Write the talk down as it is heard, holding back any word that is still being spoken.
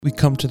We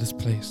come to this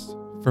place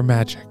for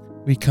magic.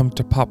 We come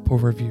to Pop Poor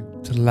Review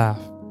to laugh,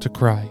 to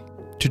cry,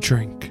 to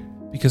drink,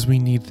 because we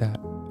need that,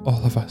 all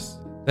of us.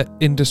 That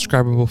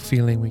indescribable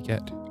feeling we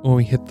get when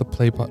we hit the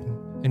play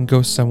button and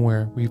go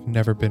somewhere we've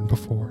never been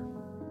before.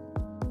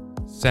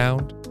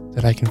 Sound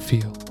that I can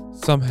feel.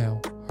 Somehow,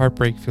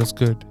 heartbreak feels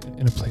good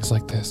in a place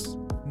like this.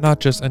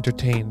 Not just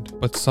entertained,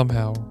 but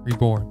somehow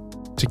reborn.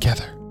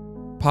 Together.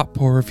 Pop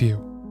Poor Review.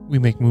 We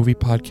make movie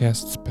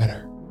podcasts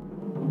better.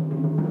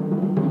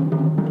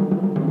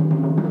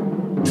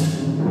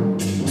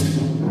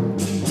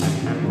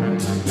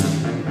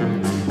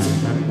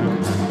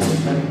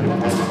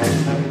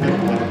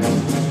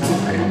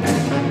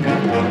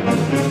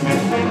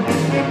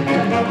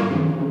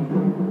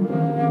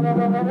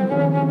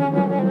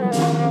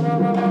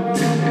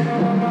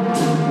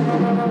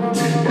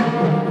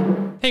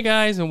 Hey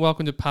guys, and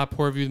welcome to Pop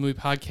Poor Review, the movie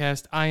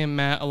podcast. I am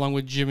Matt, along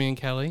with Jimmy and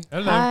Kelly.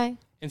 Hello. Hi.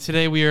 And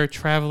today we are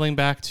traveling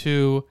back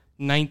to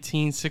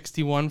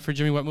 1961 for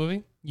Jimmy. What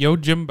movie? Yo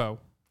Jimbo.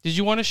 Did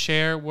you want to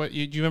share what? Do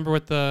you remember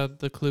what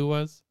the clue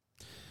was?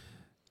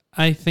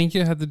 I think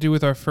it had to do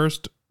with our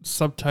first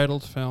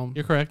subtitled film.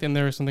 You're correct, and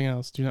there was something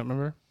else. Do you not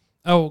remember?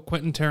 Oh,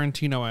 Quentin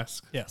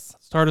Tarantino-esque. Yes.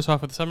 Start us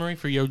off with a summary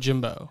for Yo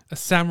Jimbo. A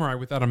samurai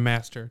without a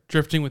master,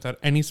 drifting without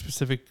any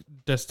specific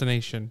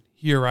destination.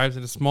 He arrives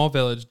at a small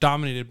village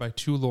dominated by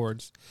two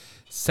lords,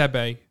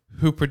 Sebe,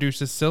 who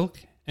produces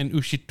silk, and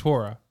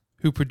Ushitora,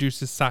 who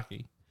produces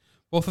sake.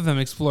 Both of them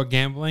explore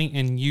gambling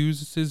and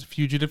uses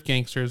fugitive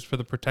gangsters for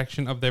the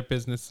protection of their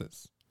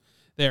businesses.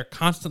 They are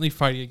constantly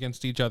fighting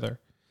against each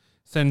other.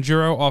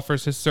 Sanjuro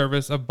offers his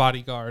service of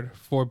bodyguard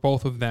for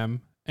both of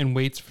them and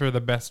waits for the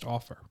best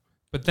offer,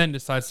 but then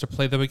decides to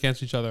play them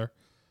against each other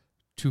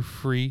to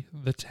free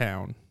the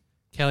town.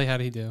 Kelly, how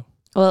did he do?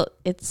 Well,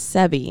 it's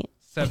Sebi.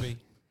 Sebe.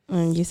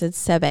 You said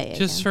Sebe.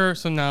 Just again. for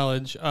some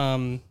knowledge,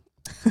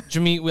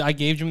 Jimmy, I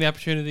gave Jimmy the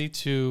opportunity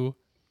to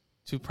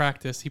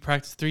practice. He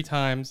practiced 3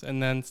 times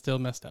and then still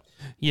messed up.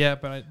 Yeah,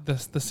 but the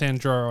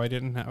Sanjuro I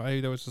didn't have.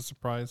 That was a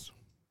surprise.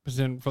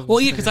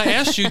 Well, yeah, because I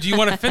asked you, do you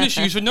want to finish?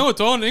 You said, no,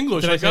 it's all in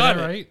English. Did I say got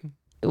that it.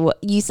 right?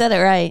 You said it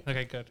right.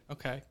 Okay, good.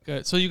 Okay,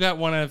 good. So you got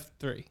 1 out of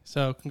 3.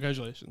 So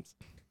congratulations.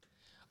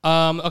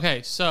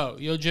 Okay, so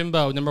Yo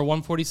Jimbo, number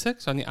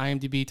 146 on the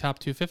IMDb Top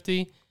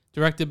 250,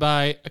 directed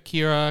by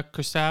Akira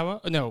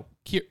Kurosawa.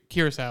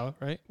 Kurosawa,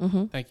 right?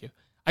 Mm-hmm. Thank you.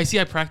 I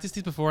practiced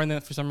these before, and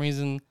then for some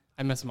reason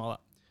I messed them all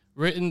up.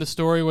 Written, the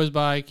story was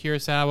by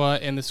Kurosawa,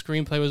 and the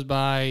screenplay was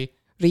by...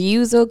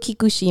 Ryuzo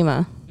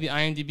Kikushima. The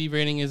IMDb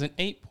rating is an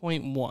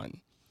 8.1.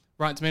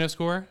 Rotten Tomato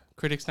score,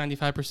 critics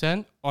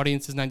 95%,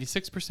 audience is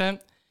 96%.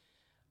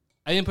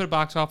 I didn't put a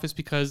box office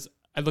because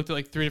I looked at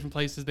like 3 different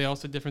places. They all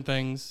said different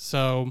things,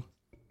 so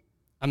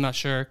I'm not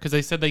sure. Because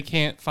they said they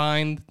can't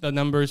find the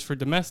numbers for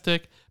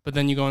domestic, but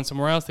then you go on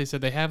somewhere else, they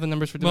said they have the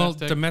numbers for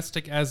domestic. Well,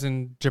 domestic as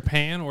in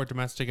Japan or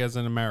domestic as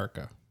in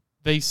America?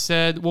 They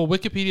said, well,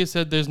 Wikipedia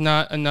said there's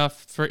not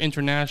enough for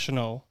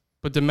international,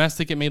 but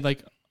domestic it made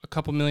like a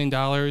couple $1 million,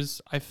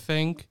 I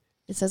think.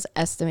 It says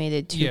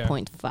estimated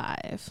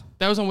 2.5.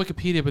 That was on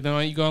Wikipedia, but then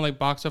when you go on like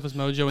Box Office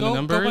Mojo and the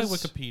numbers. Go by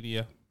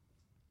Wikipedia.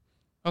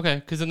 Okay,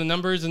 because then the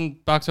numbers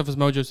and Box Office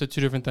Mojo said 2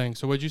 different things.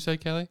 So what'd you say,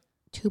 Kelly?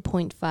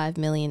 2.5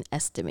 million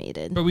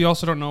estimated. But we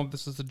also don't know if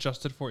this is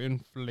adjusted for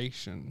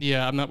inflation.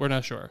 Yeah, we're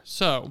not sure.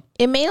 So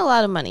It made a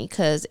lot of money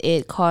because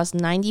it cost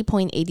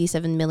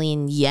 90.87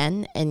 million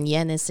yen, and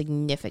yen is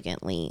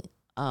significantly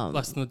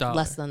less than the dollar.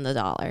 Less than the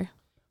dollar.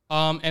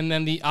 And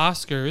then the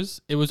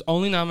Oscars, it was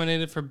only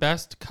nominated for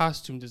Best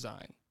Costume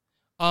Design.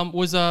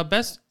 Was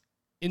Best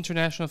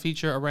International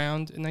Feature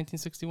around in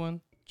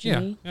 1961?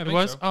 Jimmy? Yeah, I It think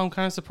was? so. Oh, I'm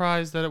kind of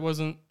surprised that it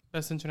wasn't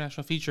Best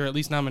International Feature, at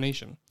least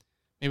nomination.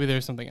 Maybe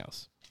there's something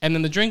else. And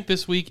then the drink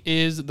this week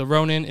is the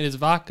Ronin. It is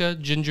vodka,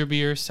 ginger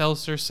beer,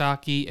 seltzer,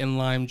 sake, and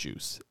lime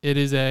juice. It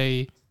is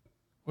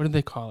what did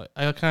they call it?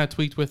 I kind of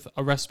tweaked with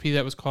a recipe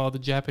that was called the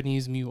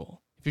Japanese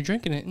Mule. If you're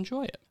drinking it,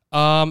 enjoy it.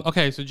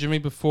 Okay, so Jimmy,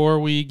 before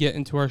we get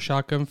into our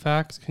shotgun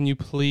facts, can you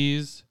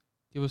please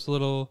give us a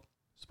little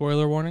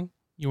spoiler warning?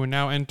 You are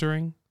now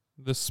entering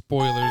the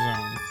spoiler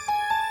zone.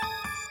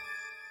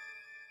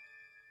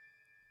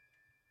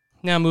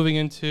 Now moving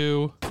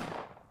into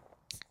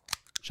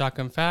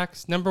shotgun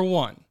facts. Number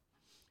 1.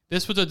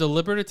 This was a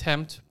deliberate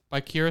attempt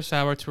by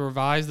Kurosawa to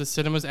revise the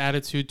cinema's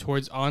attitude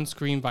towards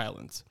on-screen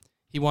violence.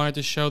 He wanted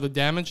to show the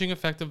damaging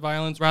effect of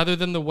violence rather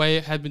than the way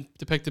it had been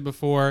depicted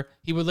before.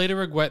 He would later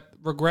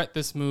regret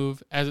this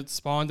move as it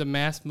spawned a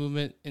mass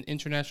movement in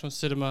international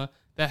cinema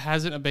that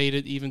hasn't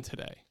abated even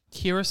today.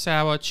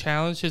 Kurosawa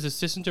challenged his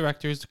assistant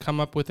directors to come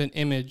up with an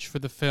image for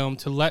the film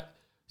to let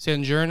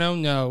Sanjuro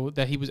know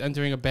that he was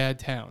entering a bad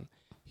town.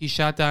 He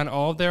shot down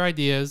all of their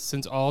ideas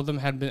since all of them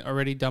had been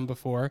already done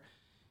before.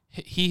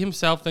 He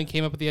himself then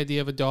came up with the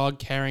idea of a dog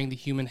carrying the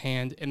human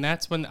hand, and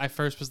that's when I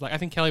first was like, I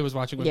think Kelly was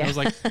watching with me. I was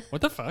like,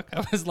 what the fuck?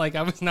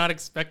 I was not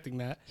expecting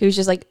that. He was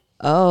just like,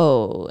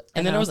 oh.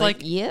 And then I was like,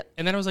 yep.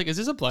 And then I was like, is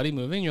this a bloody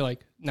movie? And you're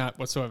like, not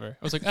whatsoever.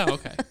 I was like, oh,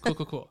 okay.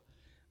 Cool.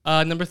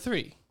 Number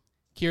 3.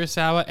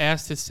 Kurosawa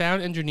asked his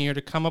sound engineer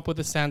to come up with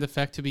a sound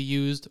effect to be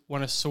used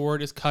when a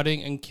sword is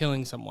cutting and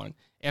killing someone.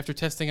 After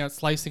testing out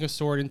slicing a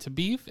sword into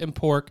beef and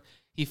pork,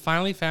 he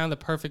finally found the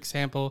perfect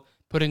sample,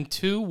 putting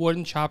 2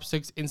 wooden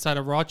chopsticks inside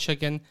a raw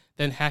chicken,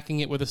 then hacking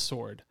it with a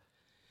sword.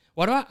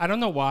 I don't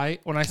know why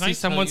when I see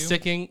someone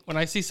sticking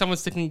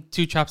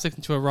 2 chopsticks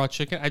into a raw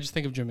chicken, I just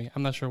think of Jimmy.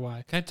 I'm not sure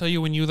why. Can I tell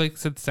you, when you like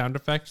said sound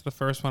effects, the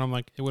first one, I'm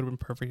like, it would have been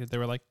perfect if they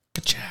were like,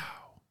 ka-chow,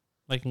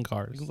 like in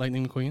Cars.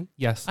 Lightning McQueen?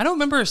 Yes. I don't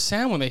remember a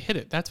sound when they hit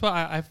it. That's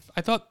why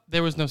I thought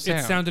there was no sound.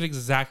 It sounded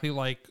exactly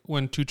like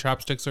when 2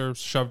 chopsticks are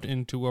shoved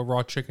into a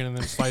raw chicken and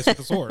then sliced with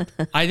a sword.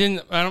 I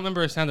don't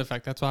remember a sound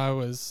effect. That's why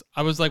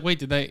I was like, wait,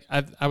 did they?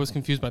 I was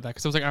confused by that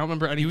because I was like, I don't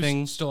remember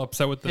anything. You still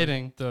upset with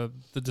hitting the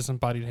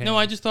disembodied hand? No,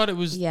 I just thought it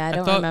was. Yeah, I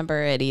don't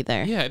remember it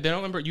either. Yeah, they don't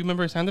remember. You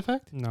remember a sound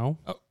effect? No.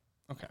 Oh,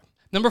 okay.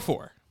 Number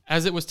 4.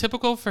 As it was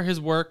typical for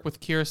his work with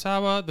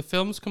Kurosawa, the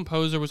film's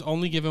composer was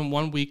only given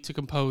 1 week to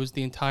compose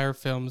the entire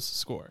film's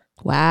score.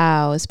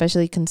 Wow,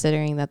 especially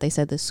considering that they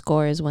said the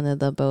score is one of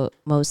the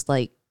most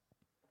like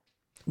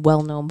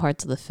well-known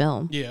parts of the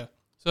film. Yeah.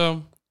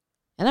 So,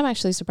 and I'm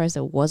actually surprised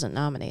it wasn't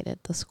nominated,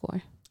 the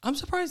score. I'm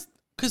surprised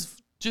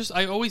because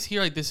I always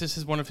hear like this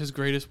is one of his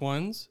greatest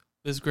ones.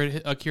 This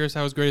great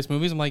Kurosawa's greatest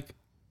movies. I'm like,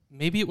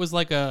 maybe it was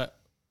like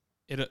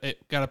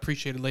it got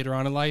appreciated later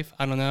on in life.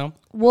 I don't know.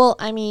 Well,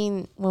 I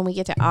mean, when we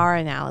get to our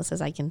analysis,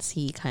 I can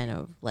see kind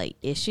of like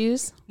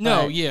issues.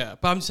 No, yeah.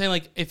 But I'm saying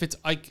like if it's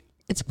like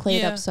it's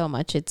played up so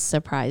much, it's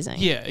surprising.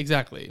 Yeah,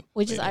 exactly.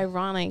 Which is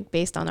ironic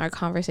based on our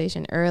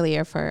conversation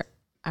earlier for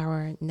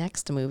our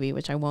next movie,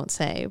 which I won't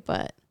say,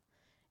 but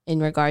in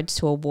regards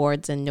to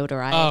awards and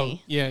notoriety. Oh,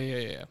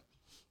 yeah.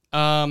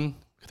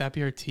 Could that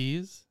be our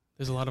tease?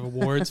 There's a lot of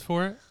awards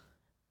for it.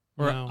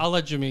 Or No. I'll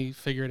let Jimmy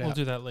figure it out. We'll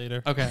do that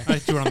later. Okay. I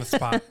do it on the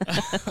spot.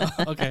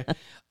 Okay.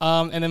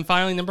 And then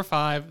finally, number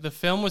 5, the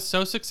film was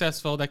so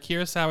successful that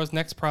Kurosawa's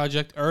next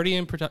project, already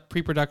in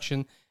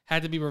pre-production,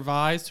 had to be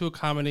revised to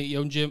accommodate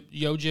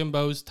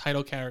Yojimbo's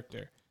title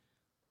character.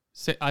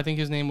 I think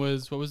his name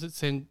was, what was it?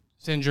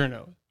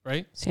 Sanjuro,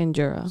 right?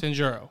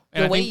 Sanjuro.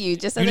 And The way you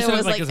just said it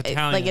was like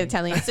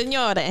Italian.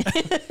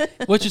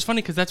 Signore. Which is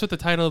funny because that's what the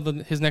title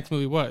of his next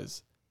movie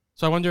was.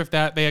 So I wonder if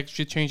they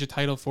actually changed the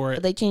title for it.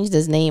 But they changed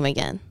his name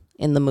again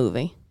in the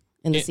movie,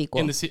 in the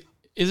sequel.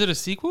 Is it a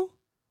sequel?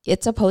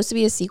 It's supposed to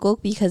be a sequel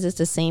because it's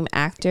the same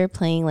actor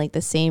playing like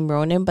the same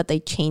Ronin, but they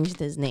changed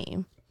his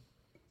name.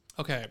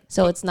 Okay.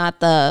 So it's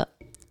not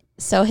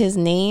so his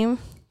name.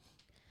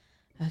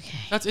 Okay.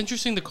 That's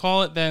interesting to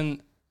call it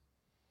then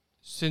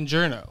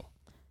Sanjuro.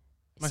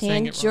 Am I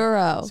saying it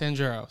wrong?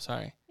 Sanjuro,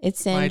 sorry.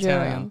 It's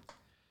Sanjuro.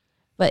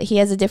 But he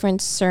has a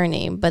different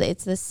surname, but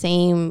it's the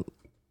same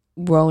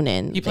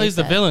Ronin. He plays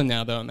the villain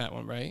now, though, in that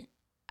one, right?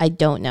 I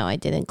don't know. I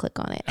didn't click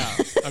on it. Oh,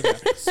 okay.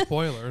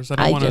 Spoilers. I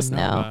don't want to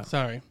know that.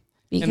 Sorry.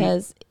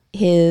 Because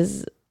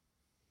his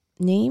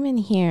name in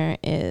here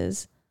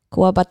is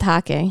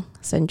Kuwabatake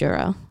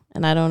Sanjuro.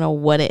 And I don't know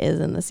what it is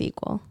in the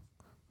sequel.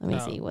 Let me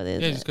see. What is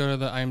it? Yeah, just go to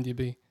the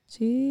IMDb.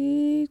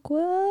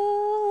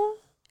 Sequel.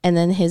 And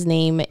then his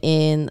name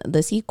in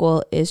the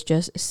sequel is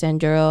just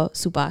Sanjuro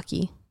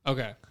Tsubaki.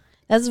 Okay.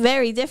 That's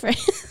very different.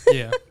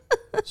 Yeah.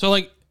 So,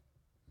 like,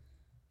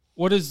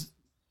 what does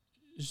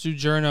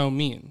Sojourno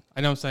mean?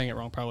 I know I'm saying it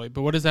wrong probably,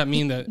 but what does that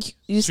mean? That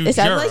it sounds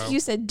like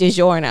you said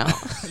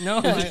DiGiorno.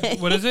 No.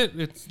 What is it?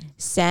 It's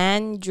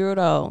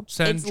Sanjuro.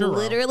 It's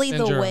literally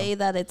the way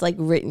that it's like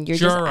written. You're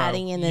just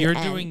adding in an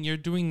N. You're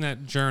doing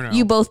that journo.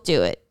 You both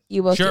do it.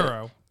 You both Juro.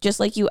 do it. Just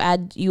like you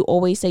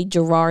always say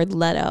Gerard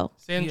Leto.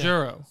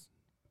 Sanjuro.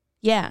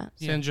 Yeah.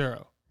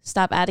 Sanjuro.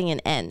 Stop adding an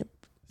N.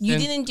 You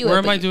didn't do it. Where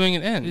am I doing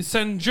an N? It's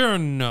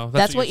Sanjurno.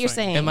 That's what you're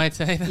saying. Am I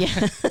saying that?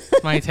 Yeah.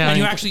 My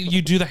Italian. And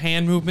you do the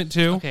hand movement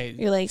too. Okay.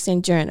 You're like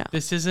Sanjurno.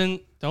 This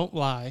isn't. Don't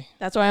lie.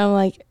 That's why I'm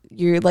like,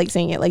 you're like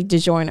saying it like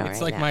DiGiorno. It's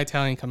like now. my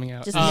Italian coming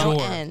out. Just no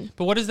N.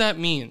 But what does that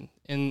mean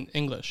in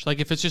English? Like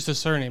if it's just a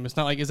surname, it's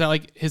not like, is that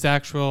like his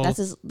actual?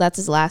 That's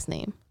his last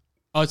name.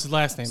 Oh, it's his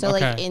last name. So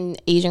okay. like in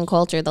Asian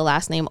culture, the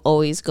last name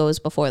always goes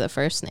before the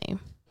first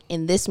name.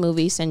 In this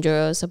movie,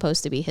 Sanjuro is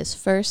supposed to be his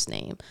first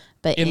name,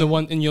 but in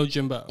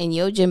Yojimbo. In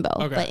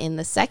Yojimbo, okay. But in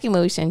the second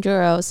movie,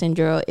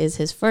 Sanjuro is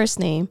his first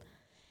name.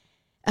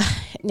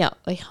 No,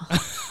 wait.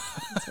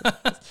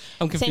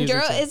 I'm confused.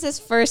 Sanjuro is his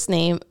first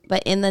name,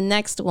 but in the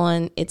next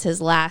one, it's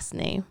his last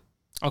name.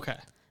 Okay.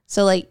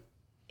 So like,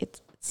 it's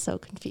so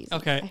confusing.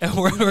 Okay, and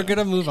we're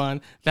gonna move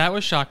on. That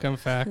was Shotgun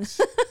Facts.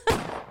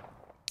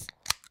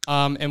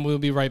 And we'll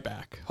be right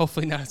back.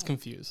 Hopefully not as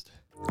confused.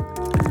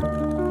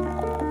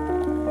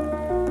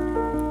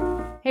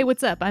 Hey,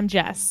 what's up? I'm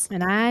Jess.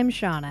 And I'm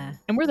Shauna.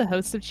 And we're the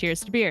hosts of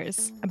Cheers to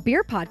Beers. A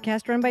beer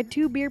podcast run by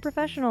 2 beer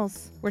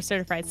professionals. We're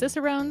certified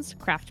cicerones,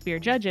 craft beer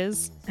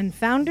judges, and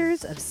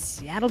founders of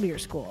Seattle Beer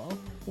School.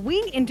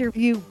 We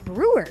interview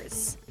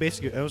brewers.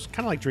 Basically, it was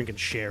kind of like drinking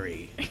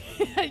sherry.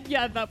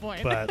 Yeah, at that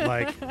point. But,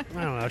 like,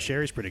 I don't know.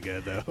 Sherry's pretty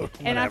good, though.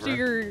 And after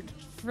you're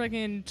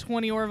friggin'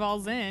 20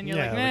 Orvals in, you're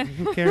like, meh.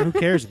 Who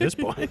cares at this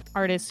point?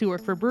 Artists who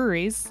work for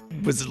breweries.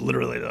 Was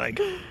literally like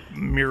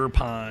Mirror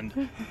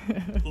Pond,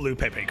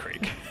 Lupepe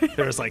Creek.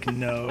 There's like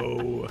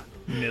no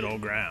middle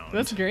ground.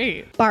 That's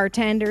great.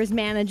 Bartenders,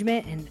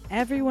 management, and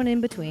everyone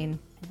in between.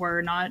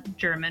 were not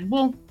German.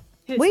 Well,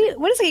 Wait,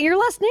 what is it? Your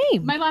last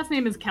name? my last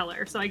name is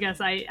Keller, so I guess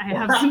I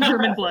have some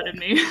German blood in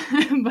me.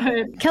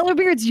 But Keller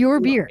Beard's your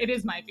beer. it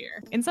is my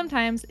beer. And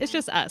sometimes it's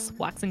just us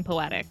waxing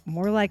poetic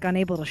More like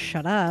unable to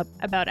shut up.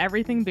 about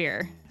everything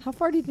beer. How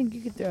far do you think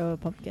you could throw a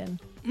pumpkin?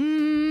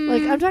 Mm,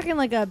 Like, I'm talking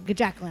like a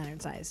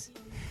jack-o'-lantern size.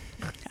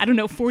 I don't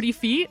know, 40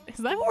 feet? Is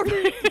that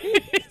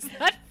is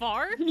that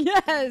far?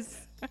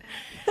 Yes.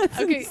 That's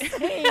Okay.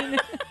 insane.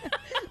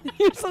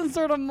 You're some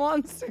sort of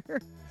monster.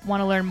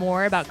 Want to learn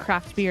more about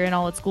craft beer in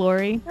all its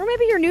glory? Or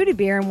maybe you're new to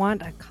beer and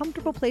want a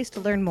comfortable place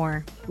to learn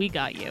more. We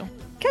got you.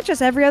 Catch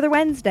us every other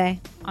Wednesday.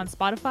 On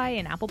Spotify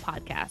and Apple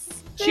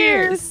Podcasts.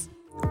 Cheers.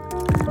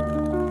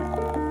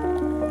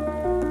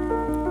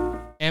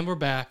 And we're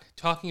back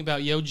talking about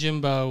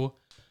Yojimbo.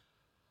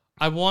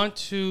 I want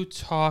to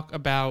talk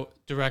about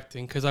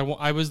directing because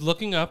I was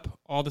looking up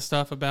all the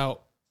stuff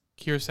about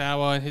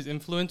Kurosawa and his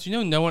influence. You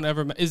know, no one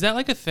ever... Is that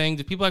like a thing?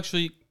 Did people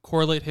actually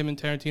correlate him and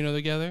Tarantino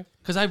together?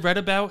 Because I read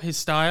about his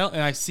style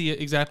and I see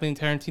it exactly in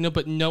Tarantino,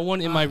 but no one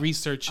in my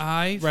research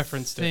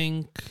referenced it. I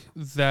think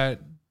that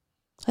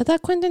I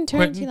thought Quentin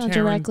Quentin Tarantino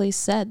directly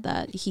said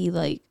that he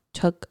like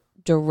took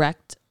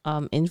direct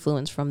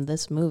influence from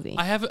this movie.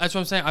 That's what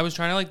I'm saying. I was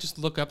trying to like just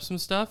look up some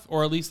stuff,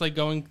 or at least like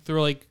going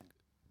through like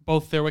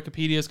both their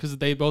Wikipedias because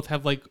they both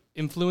have like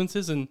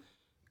influences, and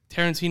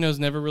Tarantino's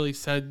never really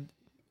said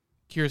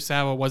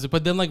Kurosawa was it.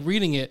 But then like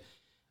reading it,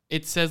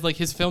 it says like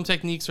his film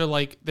techniques are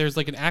like there's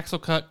like an axle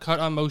cut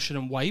on motion,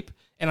 and wipe,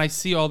 and I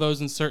see all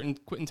those in certain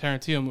Quentin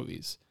Tarantino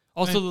movies.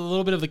 Also, a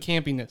little bit of the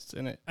campiness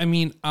in it. I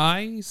mean,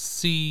 I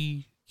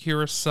see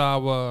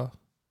Kurosawa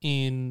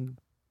in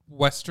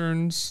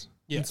westerns,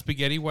 in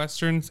spaghetti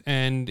westerns,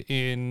 and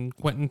in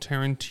Quentin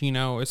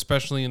Tarantino,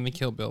 especially in the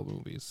Kill Bill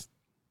movies.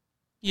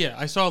 Yeah,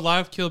 I saw a lot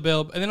of Kill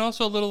Bill, and then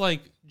also a little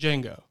like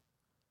Django.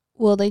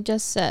 Well, they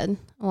just said,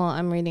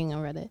 I'm reading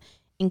on Reddit.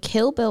 In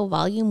Kill Bill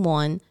Volume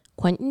 1,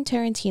 Quentin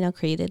Tarantino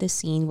created a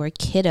scene where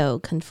Kiddo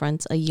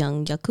confronts a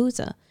young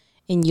Yakuza.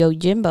 In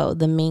Yojimbo,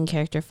 the main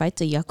character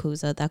fights a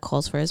Yakuza that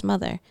calls for his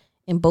mother.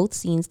 In both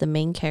scenes, the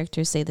main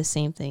characters say the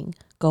same thing: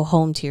 go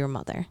home to your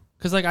mother.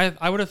 Because like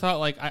I would have thought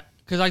like at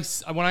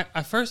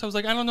first I was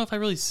like, I don't know if I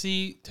really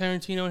see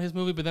Tarantino in his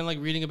movie, but then like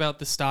reading about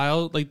the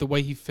style, like the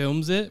way he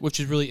films it, which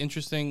is really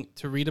interesting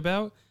to read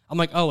about, I'm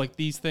like, oh, like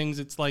these things,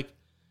 it's like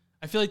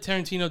I feel like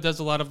Tarantino does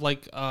a lot of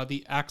like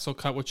the axle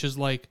cut, which is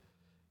like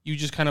you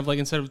just kind of like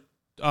instead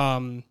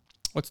of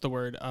what's the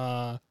word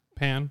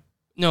Pan.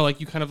 No, like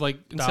you kind of like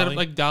instead Dolly. of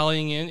like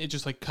dollying in, it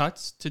just like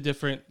cuts to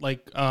different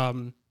like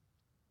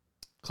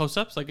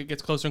close-ups, like it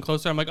gets closer and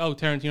closer. I'm like, oh,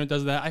 Tarantino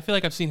does that. I feel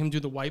like I've seen him do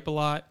the wipe a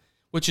lot,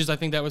 which is I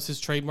think that was his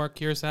trademark,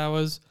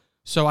 Kurosawa's.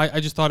 So I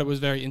just thought it was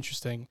very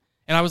interesting.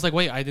 And I was like,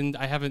 wait,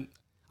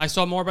 I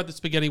saw more about the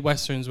spaghetti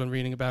westerns when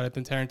reading about it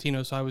than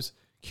Tarantino, so I was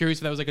curious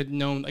if that was like a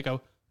known, like a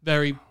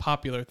very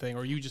popular thing,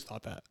 or you just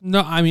thought that.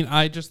 No, I mean,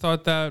 I just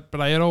thought that, but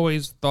I had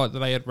always thought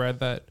that I had read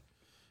that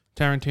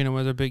Tarantino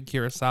was a big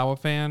Kurosawa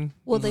fan.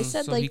 Well, they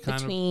said So he like kind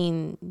of-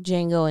 between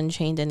Django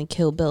Unchained and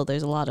Kill Bill,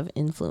 there's a lot of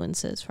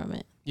influences from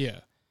it. Yeah.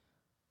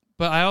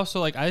 But I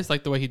also I just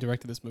like the way he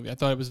directed this movie. I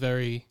thought it was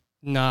very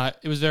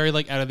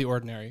like out of the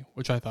ordinary,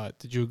 which I thought.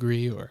 Did you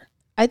agree or?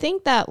 I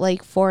think that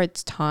like for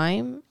its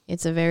time,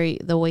 it's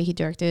the way he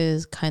directed it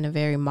is kind of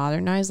very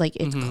modernized. Like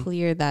it's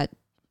clear that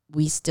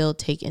we still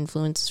take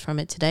influences from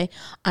it today.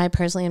 I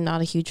personally am not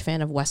a huge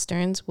fan of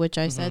Westerns, which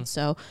I said,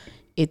 so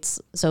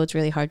it's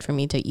really hard for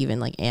me to even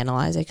like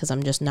analyze it because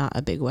I'm just not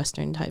a big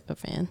Western type of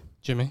fan.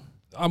 Jimmy?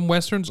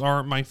 Westerns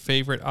aren't my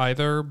favorite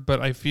either,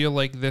 but I feel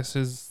like this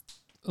is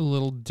a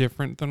little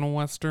different than a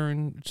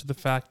Western to the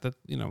fact that,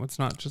 it's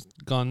not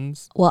just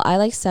guns. Well, I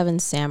like Seven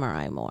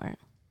Samurai more.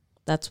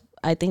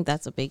 I think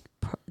that's a big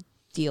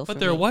deal for me. But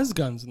there was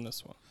guns in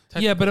this one.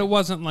 Yeah, but it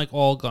wasn't like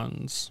all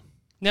guns.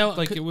 Now,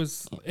 Like it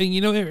was,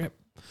 and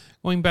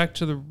going back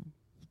to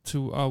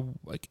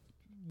like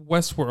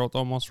Westworld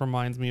almost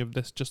reminds me of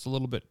this just a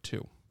little bit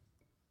too.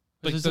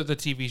 Like Is the it-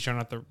 TV show,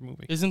 not the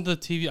movie. Isn't the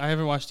TV? I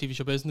haven't watched TV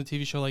show, but isn't the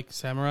TV show like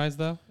Samurais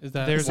though? Is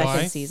that There's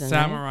second a season,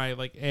 right? samurai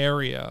like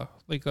area,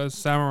 like a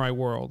samurai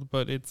world,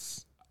 but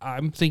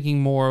I'm thinking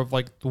more of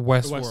like the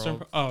West Western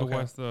world, oh, the okay.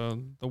 West,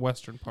 the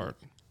Western part.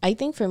 I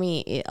think for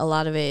me, a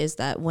lot of it is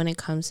that when it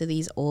comes to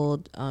these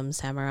old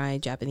samurai,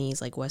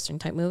 Japanese, like Western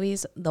type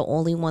movies, the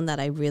only one that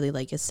I really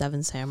like is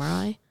Seven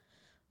Samurai.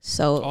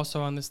 So,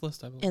 also on this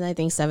list? I believe. and I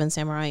think Seven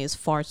Samurai is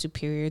far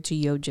superior to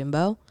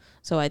Yojimbo.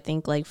 So I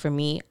think like for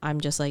me,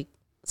 I'm just like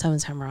Seven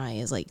Samurai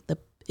is like the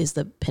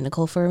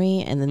pinnacle for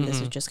me, and then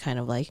this is just kind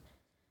of like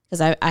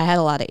because I had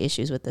a lot of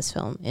issues with this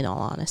film in all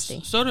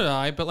honesty. So did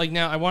I, but like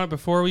now I want to,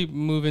 before we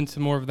move into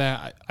more of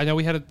that, I know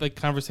we had a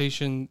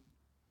conversation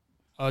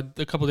a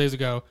couple days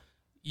ago.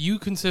 You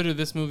consider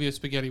this movie a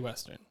spaghetti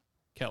western,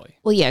 Kelly,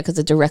 Well, yeah, because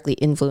it directly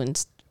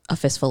influenced A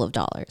Fistful of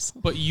Dollars.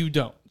 but you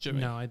don't,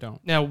 Jimmy. No, I don't.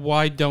 Now,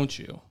 why don't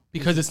you?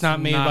 Because it's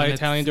not made by an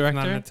Italian It's not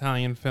director? an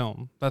Italian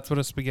film. That's what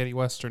a spaghetti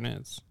western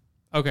is.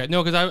 Okay,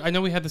 no, because I know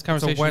we had this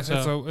conversation.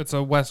 It's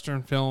a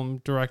Western film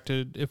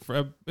directed.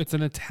 It's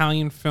an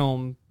Italian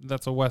film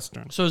that's a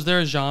Western. So is there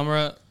a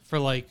genre for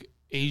like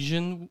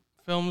Asian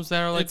films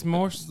that are like It's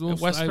more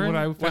Western? what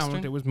I found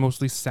Western? it was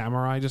mostly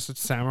samurai, just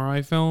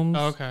samurai films.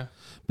 Oh, okay.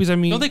 Because I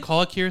mean, Don't they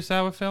call it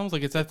Kurosawa films?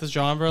 Like, it's at this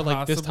genre,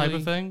 like this type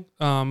of Possibly.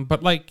 thing?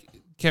 but like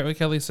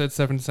Kelly said,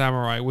 Seven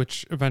Samurai,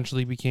 which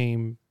eventually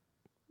became.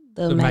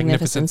 The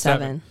Magnificent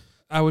Seven.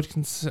 I would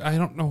consider. I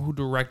don't know who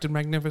directed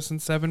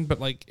Magnificent Seven, but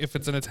like if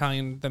it's an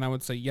Italian, then I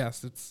would say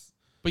yes. It's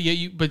But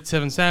yeah, but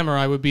Seven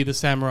Samurai would be the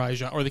samurai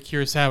genre or the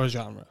Kurosawa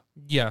genre.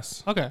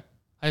 yes. Okay.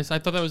 I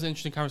thought that was an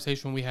interesting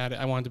conversation when we had it.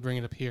 I wanted to bring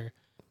it up here.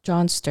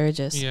 John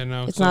Sturges. Yeah,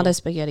 no, It's so not a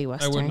spaghetti I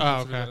western. wouldn't Oh,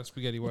 consider okay. that a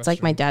spaghetti western. It's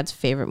like my dad's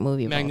favorite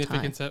movie of all time.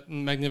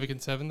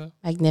 Magnificent Seven, though.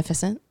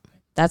 Magnificent.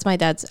 That's my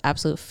dad's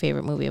absolute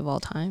favorite movie of all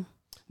time.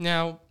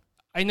 Now,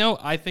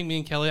 I think me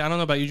and Kelly, I don't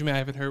know about you, Jimmy, I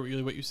haven't heard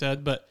really what you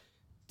said, but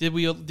did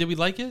we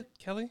like it,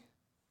 Kelly?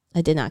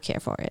 I did not care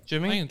for it. I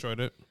Jimmy? enjoyed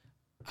it.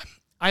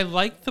 I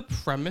liked the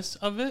premise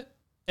of it,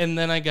 and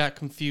then I got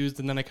confused,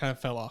 and then I kind of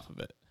fell off of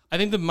it. I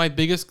think that my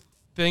biggest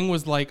thing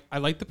was like, I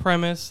liked the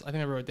premise. I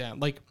think I wrote it down.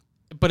 Like,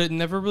 but it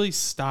never really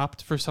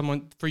stopped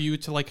for you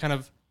to like kind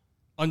of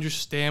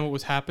understand what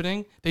was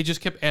happening. They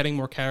just kept adding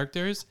more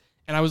characters,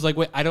 and I was like,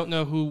 wait, I don't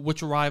know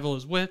which rival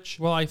is which.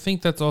 Well, I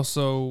think that's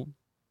also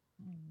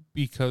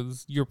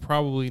because you're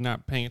probably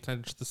not paying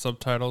attention to the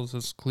subtitles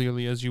as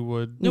clearly as you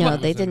would. No,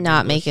 they did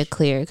not make it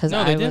clear because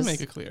No, they did make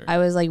it clear. I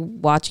was like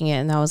watching it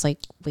and I was like,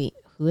 wait,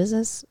 who is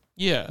this?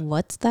 Yeah.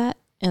 What's that?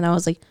 And I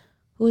was like,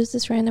 who is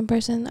this random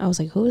person? I was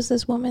like, who is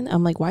this woman?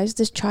 I'm like, why is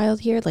this child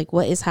here? Like,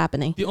 what is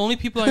happening? The only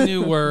people I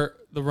knew were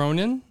the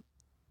Ronin,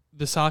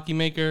 the sake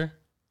maker,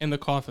 and the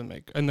coffin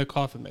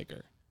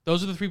maker.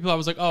 Those are the three people I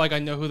was like, oh, like I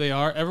know who they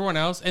are. Everyone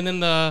else, and then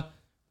the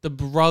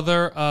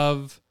brother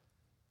of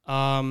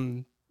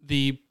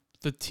the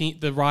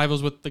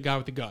rivals with the guy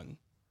with the gun,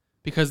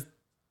 because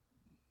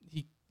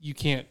you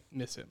can't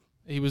miss him.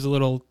 He was a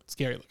little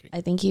scary looking.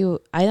 I think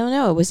I don't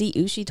know. Was he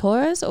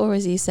Ushitora's or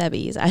was he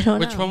Sebi's? I don't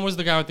know. Which one was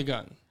the guy with the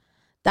gun?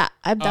 That's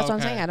what I'm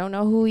okay. saying. I don't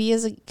know who he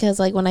is because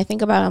like when I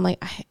think about it, I'm like,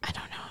 I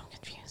don't know. I'm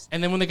confused.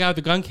 And then when the guy with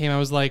the gun came, I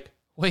was like,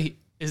 wait,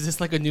 is this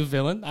like a new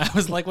villain? I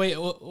was like, wait,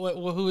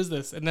 who is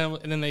this? And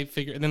then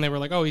they were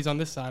like, oh, he's on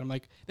this side. I'm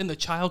like, then the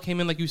child came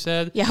in, like you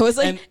said. Yeah, I was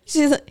like,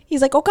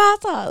 he's like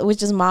Okasa,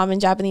 which is mom in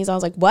Japanese. I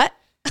was like, what?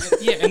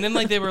 Yeah, and then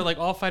like they were like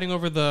all fighting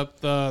over the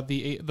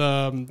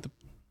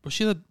was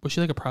she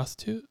like a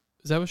prostitute?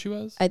 Is that what she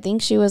was? I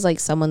think she was like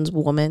someone's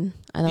woman.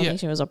 I don't Yeah.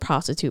 think she was a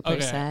prostitute per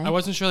se. I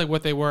wasn't sure like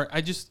what they were.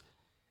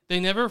 They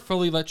never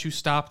fully let you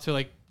stop to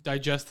like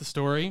digest the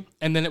story,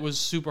 and then it was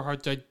super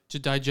hard to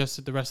digest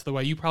it the rest of the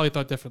way. You probably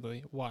thought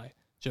differently. Why,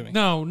 Jimmy?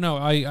 No,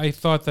 I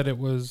thought that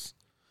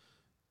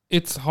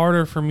it's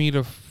harder for me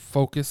to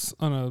focus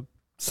on a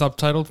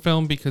subtitled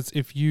film because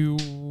if you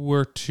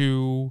were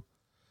to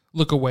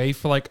look away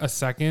for like a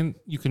second,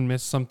 you can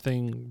miss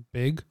something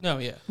big. No,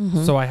 yeah.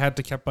 Mm-hmm. So I had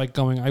to keep like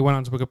going. I went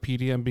onto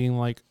Wikipedia and being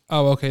like,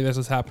 oh, okay, this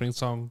is happening.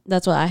 So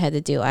That's what I had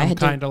to do. I I'm had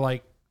to. kind of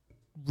like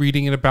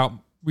reading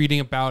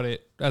about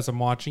it as I'm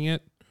watching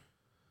it.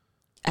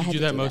 I Do had you do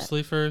to that do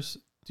mostly first?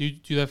 Do you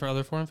do that for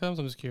other foreign films?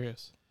 I'm just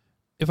curious.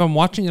 If I'm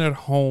watching it at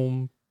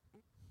home,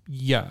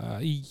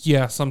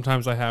 yeah,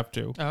 sometimes I have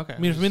to. Oh, okay. I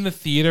mean, if I'm in the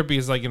theater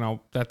because like,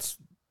 that's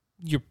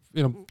you're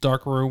in a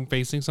dark room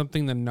facing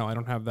something, then no, I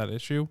don't have that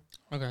issue.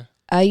 Okay.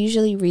 I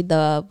usually read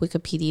the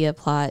Wikipedia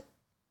plot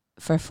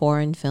for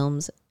foreign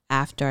films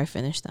after I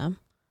finish them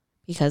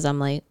because I'm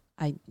like,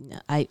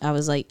 I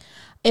was like,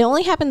 it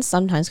only happens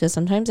sometimes because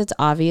sometimes it's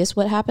obvious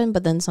what happened,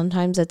 but then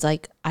sometimes it's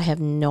like, I have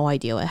no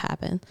idea what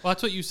happened. Well,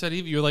 that's what you said.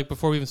 You're like,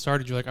 before we even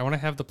started, you're like, I want to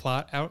have the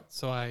plot out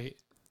so I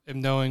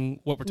am knowing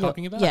what we're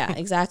talking about. Yeah,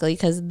 exactly.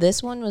 Because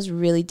this one was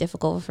really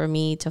difficult for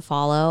me to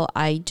follow.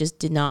 I just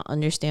did not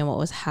understand what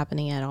was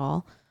happening at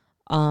all.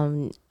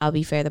 I'll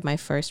be fair that my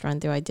first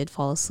run through, I did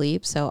fall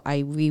asleep. So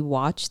I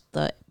rewatched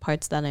the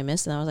parts that I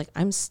missed and I was like,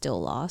 I'm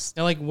still lost.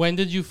 Now, like, when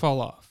did you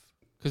fall off?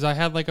 Because I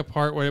had like a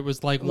part where it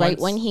was like Right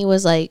when he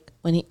was like,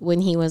 when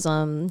he was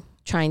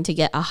trying to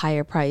get a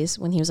higher price,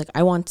 when he was like,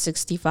 I want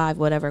 65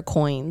 whatever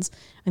coins.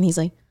 And he's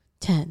like,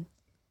 10,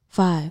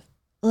 5,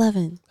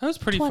 11. That was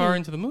pretty 20, far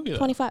into the movie, though.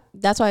 25.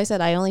 That's why I said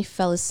I only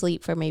fell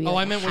asleep for maybe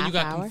I meant when you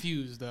got hour.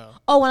 confused, though.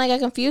 Oh, when I got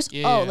confused?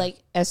 Yeah. Oh, like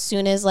as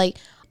soon as like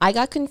I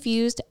got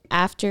confused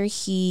after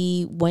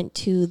he went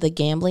to the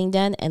gambling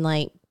den and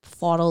like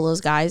fought all those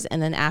guys, and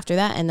then after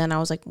that, and then I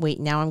was like, wait,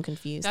 now I'm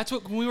confused. That's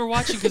what when we were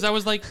watching, because I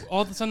was like,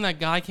 all of a sudden that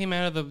guy came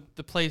out of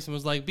the place and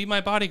was like, be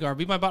my bodyguard,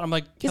 be my body. I'm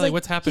like, Kelly, like,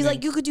 what's happening? He's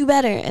like, you could do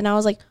better, and I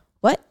was like,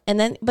 what? And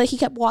then, but he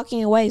kept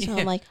walking away, so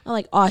I'm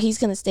like, oh, he's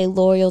gonna stay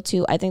loyal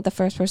to. I think the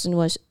first person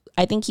was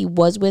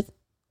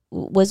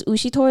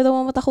Ushitora the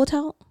one with the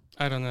hotel?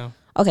 I don't know.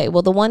 Okay,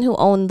 well, the one who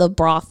owned the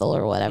brothel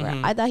or whatever.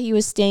 Mhm. I thought he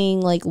was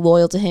staying like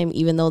loyal to him,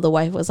 even though the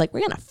wife was like,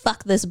 we're gonna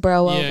fuck this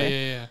bro over.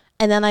 Yeah.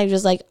 And then I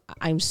was like,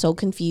 I'm so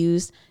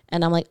confused.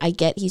 And I'm like, I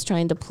get he's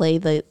trying to play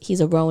he's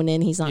a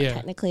Ronin. He's not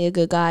technically a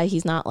good guy.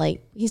 He's not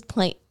like, he's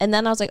playing. And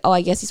then I was like, oh,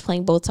 I guess he's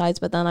playing both sides.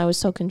 But then I was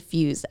so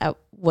confused at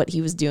what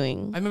he was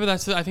doing. I remember I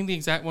think the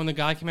exact when the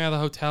guy came out of the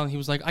hotel and he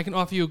was like, I can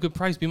offer you a good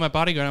price, be my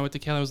bodyguard. And I went to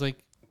Kelly, I was like,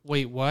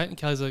 wait, what? And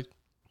Kelly's like,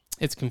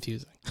 It's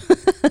confusing.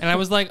 And I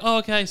was like, oh,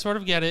 okay, I sort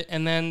of get it.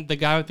 And then the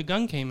guy with the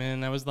gun came in,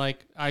 and I was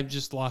like, I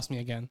just lost me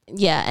again.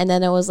 Yeah, and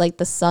then it was like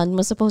the son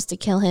was supposed to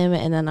kill him,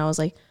 and then I was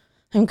like,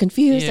 I'm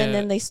confused. Yeah. And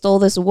then they stole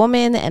this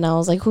woman, and I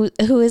was like,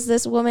 who is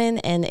this woman?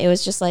 And it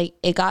was just like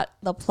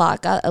the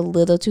plot got a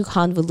little too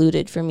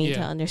convoluted for me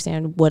to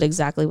understand what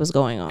exactly was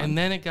going on. And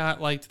then it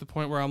got like to the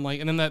point where I'm like,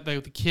 and then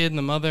the kid and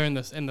the mother and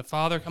the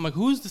father, I'm like,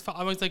 who's this?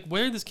 I was like,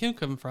 where did this kid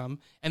come from?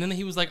 And then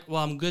he was like,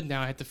 well, I'm good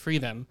now. I had to free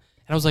them.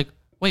 And I was like,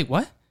 wait,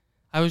 what?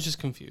 I was just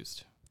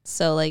confused.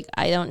 So like,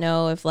 I don't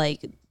know if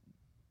like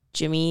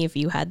Jimmy, if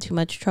you had too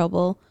much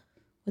trouble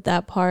with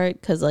that part,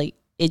 because like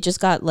it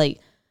just got like,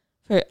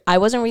 I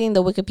wasn't reading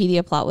the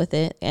Wikipedia plot with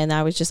it, and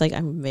I was just like,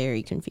 I'm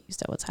very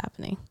confused at what's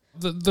happening.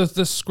 The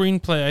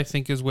screenplay, I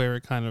think, is where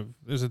it kind of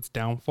is its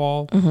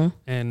downfall,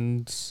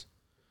 and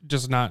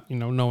just not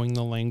knowing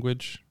the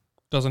language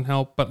doesn't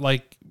help. But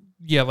like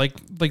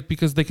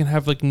because they can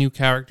have like new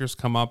characters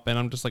come up, and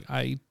I'm just like,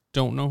 I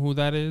don't know who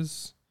that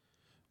is.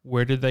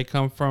 Where did they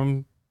come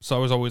from? So I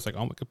was always like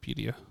on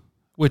Wikipedia,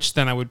 which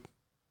then I would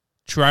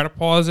try to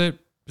pause it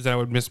because then I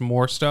would miss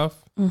more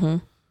stuff.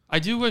 I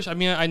do wish. I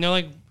mean, I know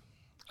like.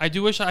 I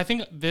do wish. I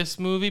think this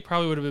movie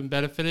probably would have been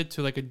benefited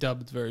to like a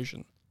dubbed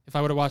version. If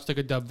I would have watched like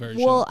a dubbed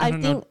version. Well, I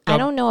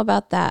don't know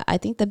about that. I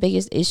think the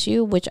biggest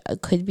issue, which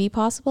could be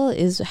possible,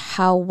 is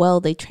how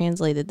well they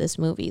translated this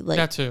movie. Like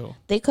that too.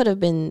 They could have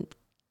been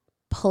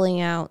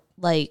pulling out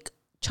like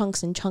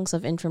chunks and chunks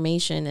of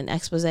information and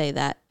expose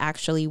that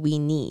actually we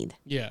need.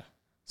 Yeah.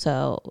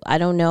 So I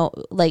don't know.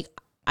 Like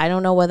I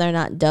don't know whether or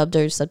not dubbed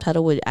or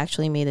subtitle would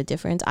actually made a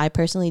difference. I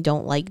personally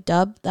don't like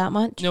dub that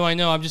much. No, I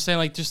know. I'm just saying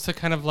like just to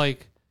kind of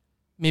like.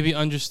 Maybe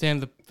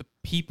understand the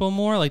people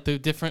more, like the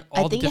different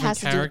all the different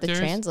characters. I think it has to do with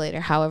the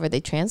translator, however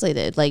they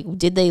translated. Like,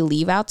 did they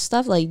leave out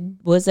stuff? Like,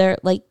 was there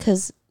like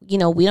because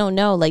we don't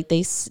know. Like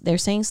they're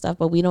saying stuff,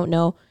 but we don't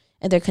know,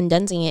 and they're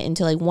condensing it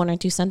into like 1 or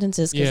 2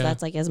 sentences because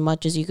that's like as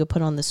much as you could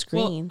put on the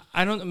screen. Well,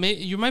 I don't.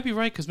 You might be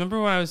right because remember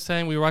when I was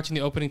saying we were watching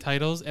the opening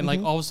titles and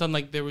like all of a sudden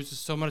like there was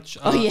just so much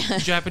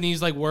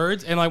Japanese like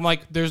words and I'm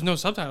like there's no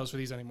subtitles for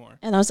these anymore.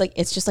 And I was like,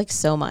 it's just like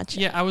so much.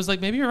 Yeah, I was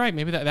like, maybe you're right.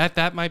 Maybe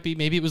that might be.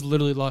 Maybe it was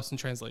literally lost in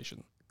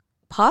translation.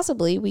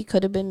 Possibly, we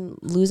could have been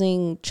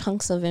losing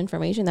chunks of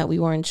information that we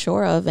weren't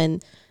sure of,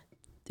 and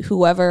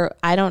whoever,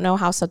 I don't know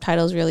how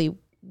subtitles really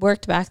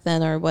worked back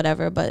then or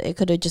whatever, but it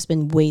could have just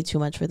been way too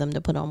much for them to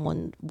put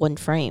on one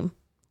frame.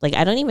 Like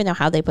I don't even know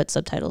how they put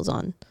subtitles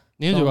on.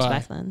 Neither do I.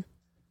 Back then,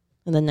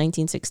 in the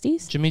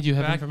 1960s. Jimmy, do you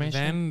have back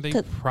information? Then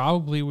they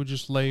probably would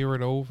just layer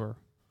it over.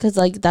 Because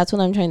like that's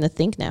what I'm trying to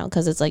think now.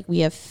 Because it's like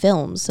we have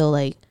films, so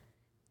like,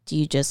 do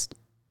you just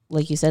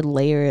like you said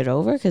layer it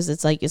over? Because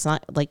it's like it's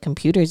not like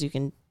computers. You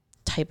can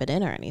type it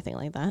in or anything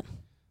like that.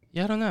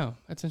 Yeah, I don't know.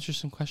 That's an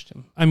interesting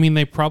question. I mean,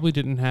 they probably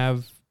didn't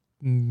have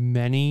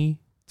many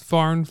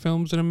foreign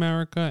films in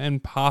America,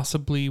 and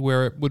possibly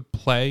where it would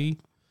play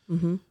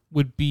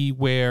would be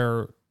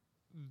where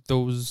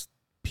those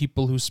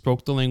people who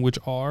spoke the language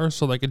are.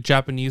 So like a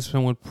Japanese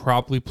film would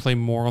probably play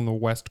more on the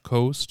West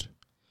Coast.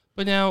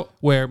 But now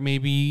where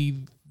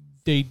maybe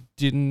they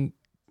didn't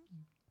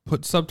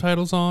put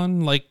subtitles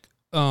on, like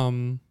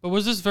But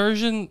was this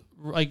version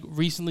like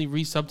recently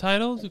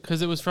re-subtitled?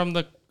 Because it was from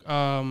the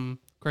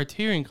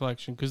Criterion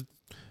Collection. Because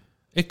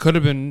it could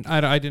have been.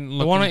 I didn't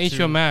look. The one on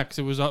HBO Max,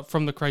 it was up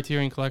from the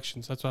Criterion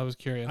Collection. So that's why I was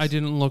curious. I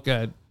didn't look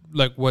at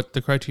like what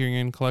the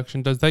Criterion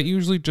Collection does. That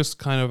usually just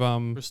kind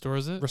of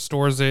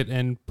restores it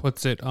and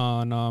puts it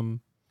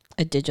on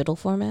a digital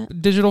format.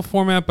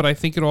 But I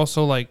think it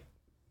also like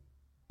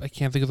I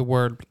can't think of the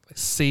word,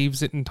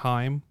 saves it in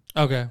time.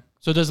 Okay.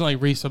 So it doesn't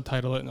like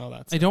re-subtitle it and all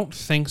that stuff. I don't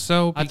think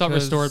so. I thought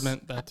restored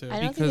meant that too. I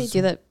don't think they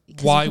do that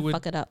because why you can would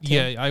fuck it up too.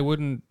 Yeah, I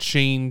wouldn't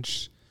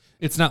change.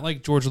 It's not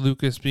like George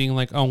Lucas being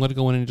like, "Oh, I'm going to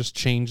go in and just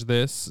change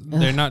this."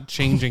 They're not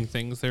changing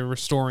things; they're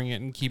restoring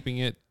it and keeping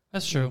it.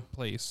 That's true. In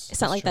place.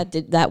 It's not like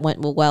that went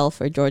well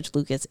for George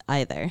Lucas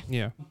either.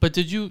 Yeah. But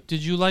did you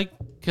like?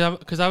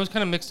 Because I was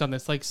kind of mixed on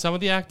this. Like some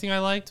of the acting I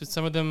liked, but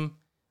some of them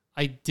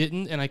I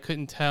didn't, and I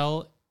couldn't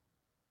tell.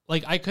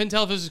 Like I couldn't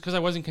tell if it was because I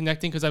wasn't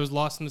connecting because I was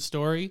lost in the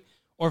story,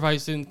 or if I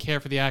just didn't care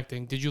for the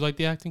acting. Did you like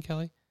the acting,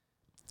 Kelly?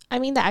 I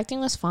mean, the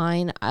acting was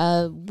fine.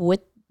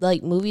 With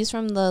like movies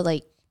from the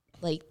like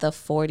the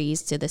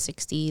 40s to the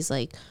 60s,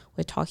 like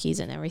with talkies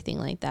and everything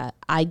like that,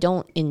 I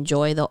don't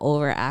enjoy the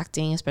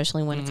overacting,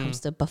 especially when it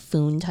comes to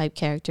buffoon type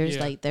characters.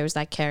 Yeah. Like there was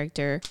that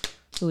character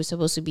who was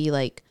supposed to be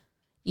like,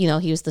 he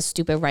was the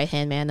stupid right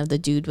hand man of the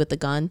dude with the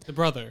gun, the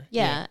brother.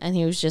 Yeah, and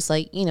he was just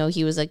like,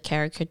 he was a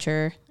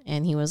caricature,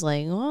 and he was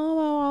like,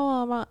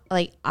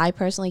 like I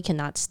personally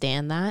cannot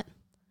stand that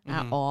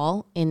at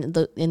all in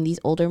these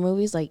older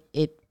movies. Like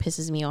it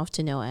pisses me off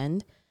to no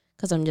end.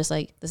 Because I'm just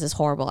like, this is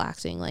horrible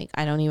acting. Like,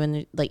 I don't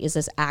even, like, is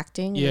this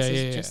acting? Yeah, this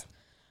yeah, is just,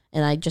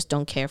 and I just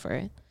don't care for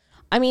it.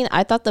 I mean,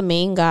 I thought the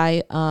main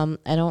guy, I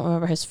don't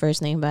remember his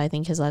first name, but I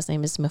think his last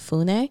name is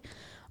Mifune,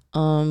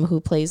 who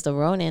plays the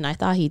Ronin. I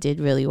thought he did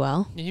really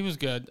well. Yeah, he was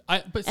good.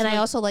 I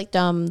also liked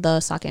the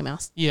sake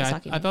mouse. Yeah,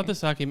 I thought the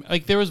sake,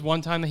 like, there was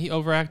one time that he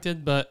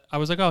overacted, but I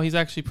was like, oh, he's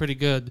actually pretty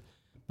good.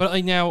 But,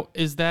 like, now,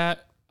 is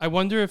that, I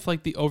wonder if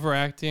like the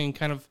overacting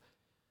kind of,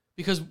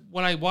 because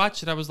when I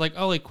watched it, I was like,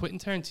 oh, like Quentin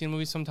Tarantino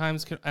movies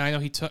sometimes can, and I know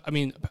he took, I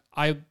mean,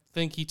 I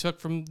think he took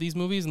from these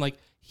movies, and like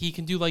he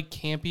can do like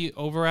campy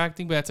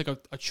overacting, but that's like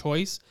a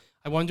choice.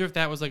 I wonder if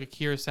that was like a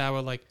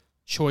Kurosawa like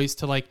choice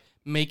to like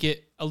make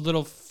it a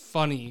little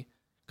funny,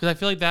 because I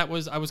feel like I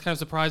was kind of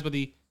surprised by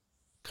the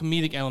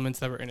comedic elements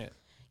that were in it.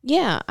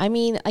 Yeah, I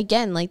mean,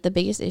 again, like the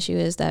biggest issue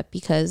is that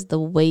because the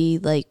way,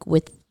 like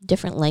with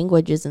different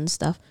languages and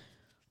stuff,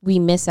 we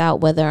miss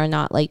out whether or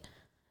not, like,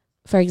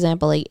 for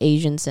example, like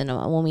Asian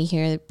cinema, when we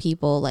hear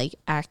people like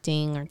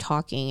acting or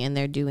talking and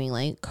they're doing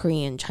like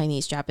Korean,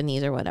 Chinese,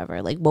 Japanese, or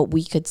whatever, like what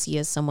we could see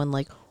as someone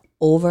like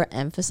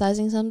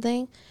overemphasizing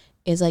something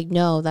is like,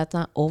 no, that's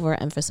not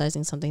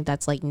overemphasizing something.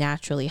 That's like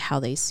naturally how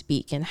they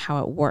speak and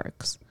how it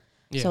works.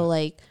 Yeah. So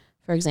like,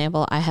 for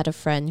example, I had a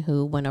friend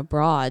who went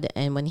abroad,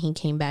 and when he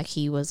came back,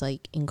 he was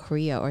like in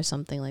Korea or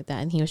something like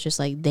that. And he was just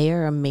like,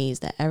 they're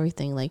amazed at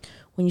everything. Like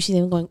when you see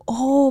them going,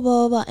 oh,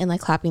 blah, blah, blah, and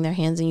like clapping their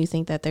hands, and you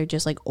think that they're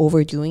just like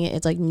overdoing it.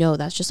 It's like, no,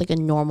 that's just like a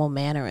normal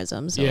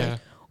mannerism. So like,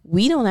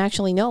 we don't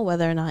actually know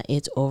whether or not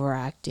it's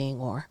overacting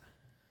or,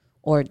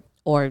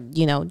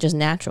 you know, just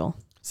natural.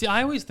 See,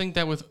 I always think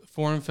that with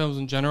foreign films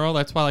in general,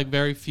 that's why like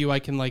very few I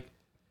can like,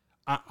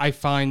 I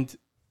find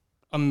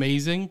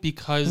amazing,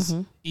 because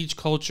each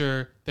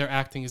culture, their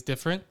acting is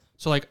different.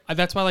 So like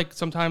that's why like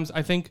sometimes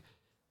I think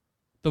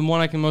the one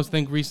I can most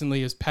think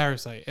recently is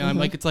Parasite, and I'm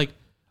like, it's like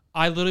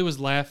I literally was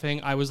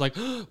laughing. I was like,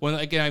 when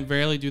again, I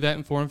rarely do that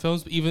in foreign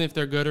films, but even if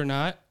they're good or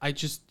not,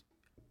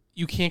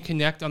 you can't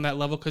connect on that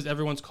level because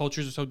everyone's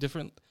cultures are so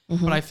different.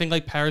 But I think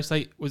like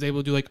Parasite was able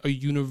to do like a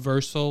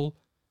universal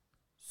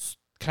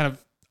kind of.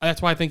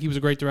 That's why I think he was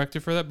a great director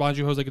for that. Bong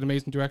Joon-ho's like an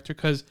amazing director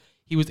because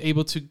he was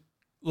able to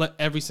let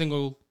every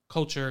single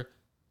culture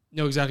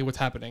know exactly what's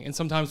happening. And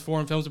sometimes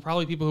foreign films, and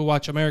probably people who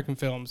watch American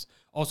films,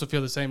 also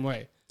feel the same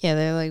way. Yeah,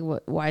 they're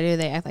like, why do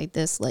they act like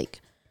this?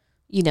 Like,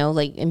 you know,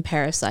 like in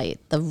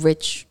Parasite, the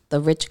rich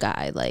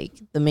guy, like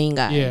the main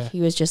guy, he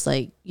was just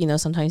like, you know,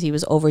 sometimes he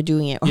was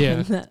overdoing it. Or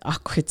that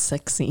awkward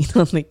sex scene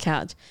on the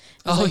couch.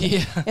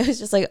 It was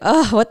just like,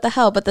 oh, what the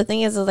hell? But the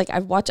thing is like,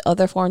 I've watched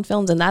other foreign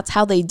films, and that's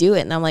how they do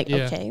it. And I'm like,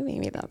 okay,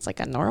 maybe that's like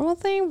a normal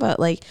thing. But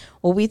like,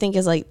 what we think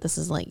is like, this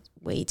is like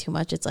way too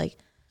much. It's like,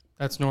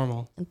 that's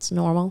normal. It's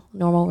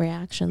normal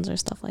reactions or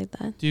stuff like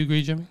that. Do you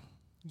agree, Jimmy?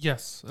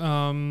 Yes.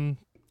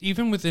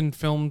 Even within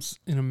films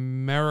in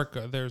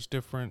America, there's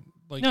different.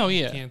 Like,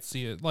 you can't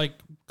see it. Like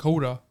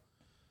Coda.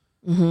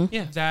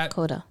 Yeah,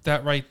 Coda.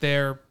 That right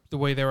there, the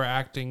way they were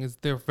acting is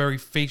they're very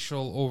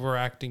facial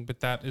overacting.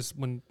 But that is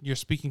when you're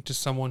speaking to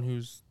someone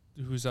who's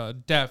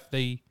deaf.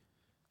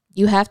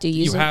 You have to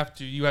use.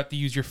 You have to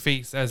use your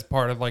face as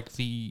part of like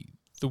the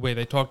way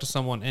they talk to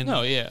someone. And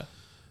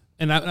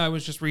And I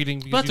was just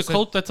reading. But that's a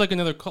cult. That's like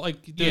another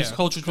like. There's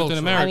cultures within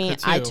America. I mean,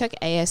 too. I took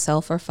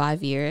ASL for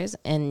 5 years,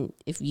 and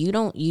if you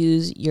don't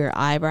use your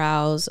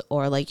eyebrows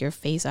or like your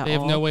face at all, they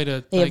have no way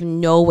to. They have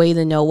no way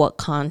to know what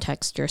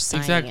context you're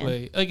saying.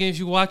 Exactly. Like if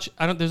you watch,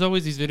 there's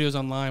always these videos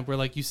online where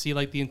like you see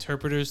like the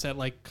interpreters at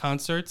like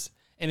concerts,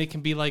 and it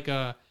can be like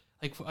I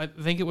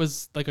think it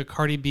was like a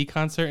Cardi B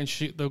concert, and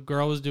the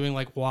girl was doing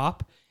like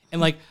WAP. And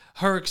like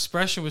her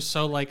expression was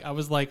so like, I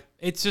was like,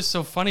 it's just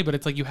so funny, but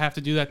it's like you have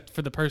to do that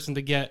for the person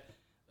to get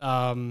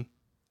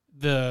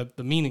the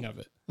meaning of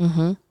it.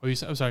 Or you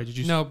said, I'm sorry, did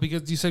you? No,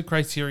 because you said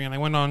Criterion. I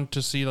went on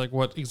to see like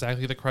what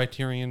exactly the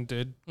Criterion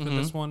did for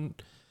this one,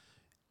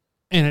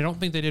 and I don't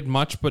think they did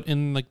much. But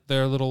in like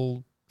their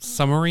little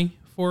summary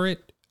for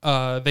it,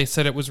 they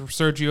said it was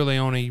Sergio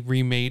Leone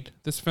remade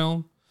this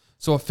film.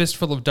 So A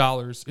Fistful of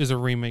Dollars is a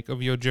remake of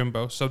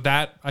Yojimbo. So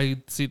that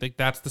I see like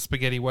that's the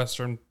spaghetti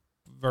western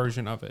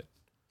version of it.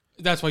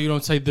 That's why you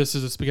don't say this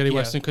is a spaghetti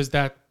western, because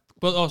but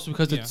also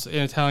because it's an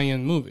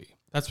Italian movie.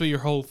 That's what your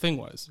whole thing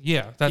was.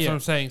 Yeah, that's what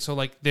I'm saying. So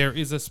like there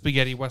is a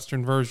spaghetti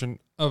western version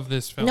of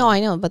this film. No, I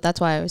know, but that's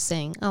why I was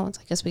saying, oh, it's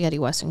like a spaghetti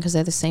western, because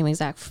they're the same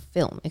exact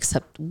film,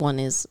 except one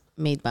is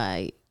made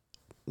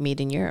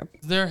in Europe.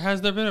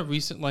 Has there been a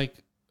recent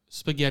like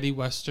spaghetti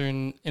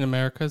western in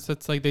America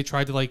that's like they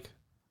tried to like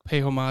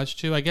pay homage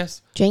to? I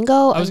guess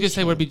Django. I was gonna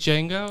say would it be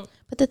Django.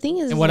 But the thing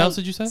is, and what like, else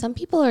did you say? Some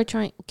people are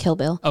trying Kill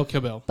Bill. Oh, Kill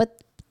Bill. But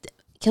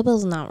Kill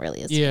Bill's not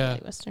really a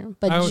spaghetti western.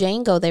 But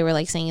Django, they were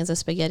like saying is a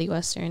spaghetti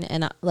western,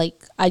 and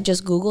I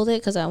just Googled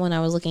it because when I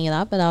was looking it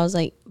up, and I was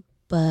like,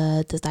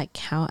 but does that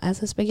count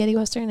as a spaghetti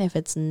western if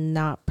it's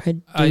not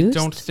produced? I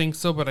don't think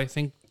so, but I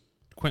think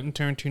Quentin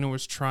Tarantino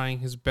was trying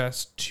his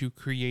best to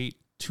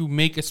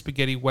make a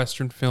spaghetti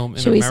western film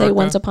in America. Should we say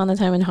Once Upon a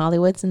Time in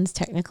Hollywood, since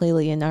technically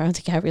Leonardo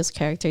DiCaprio's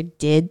character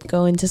did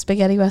go into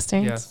spaghetti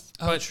westerns? Yes.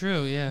 Oh,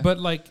 true, yeah. But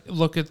like,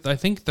 look at, I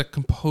think the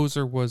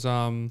composer was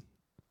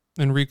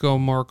Enrico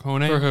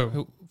Morricone. For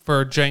who?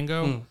 For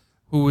Django,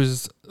 who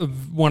was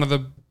one of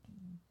the,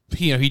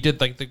 he did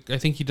like I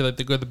think he did like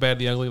The Good, the Bad,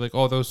 the Ugly, like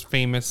all those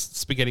famous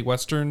spaghetti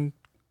western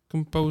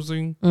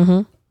composing.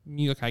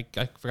 Music.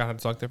 I forgot how to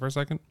talk there for a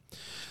second.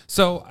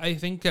 So I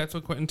think that's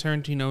what Quentin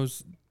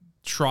Tarantino's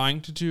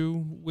trying to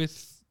do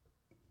with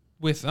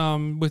with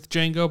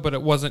Django, but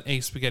it wasn't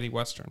a spaghetti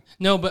western.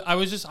 No, but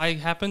I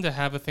happened to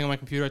have a thing on my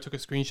computer. I took a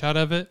screenshot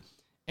of it,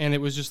 and it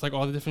was just like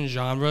all the different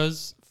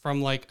genres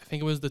from like, I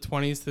think it was the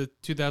 20s to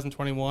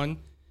 2021.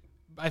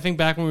 I think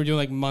back when we were doing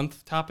like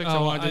month topics.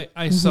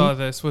 I saw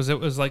this. It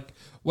was like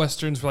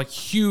westerns were like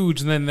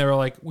huge, and then they were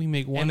like, we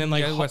make one then,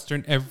 like,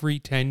 western every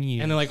 10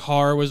 years. And then like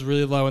horror was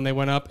really low, and they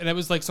went up. And it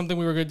was like something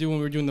we were going to do when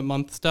we were doing the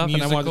month stuff,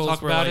 and I wanted to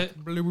talk about it.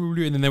 Blue, blue,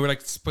 blue, and then they were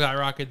like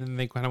skyrocket, and then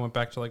they kind of went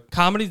back to like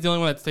Comedy's the only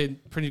one that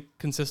stayed pretty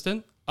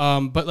consistent.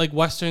 But like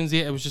westerns,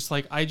 yeah, it was just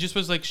like I just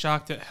was like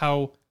shocked at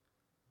how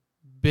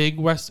big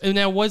and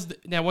now was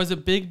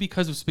it big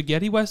because of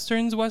spaghetti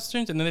westerns,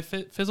 and then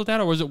it fizzled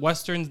out, or was it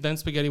westerns then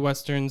spaghetti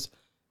westerns,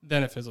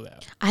 then it fizzled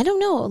out? I don't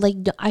know. Like,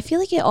 I feel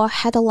like it all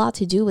had a lot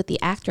to do with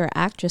the actor or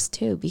actress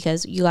too,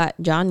 because you got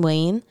John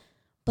Wayne,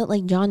 but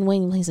like John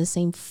Wayne plays the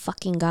same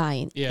fucking guy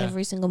in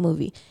every single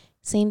movie.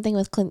 Same thing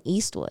with Clint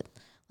Eastwood.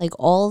 Like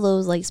all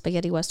those like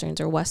spaghetti westerns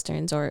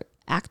or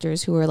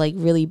actors who were like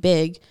really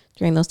big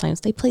during those times,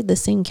 they played the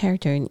same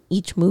character in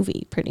each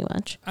movie pretty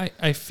much.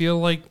 I feel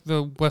like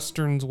the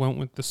westerns went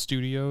with the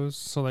studios.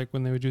 So like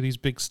when they would do these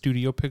big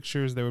studio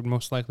pictures, there would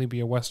most likely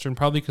be a western,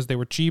 probably because they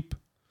were cheap.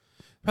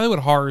 Probably what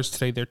horror is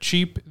today. They're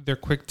cheap, they're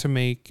quick to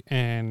make,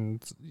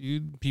 and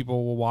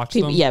people will watch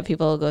them. Yeah,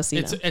 people will go see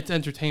them. It's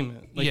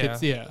entertainment. Like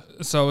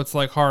So it's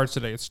like horror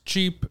today. It's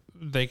cheap,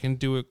 they can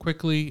do it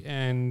quickly,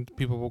 and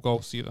people will go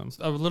see them.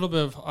 A little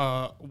bit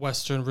of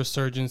Western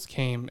resurgence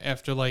came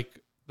after like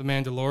the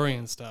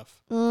Mandalorian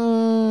stuff.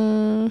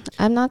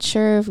 I'm not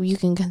sure if you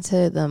can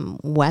consider them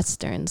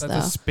westerns.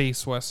 That's a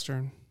space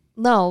western.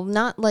 No,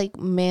 not like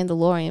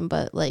Mandalorian,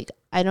 but like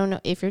I don't know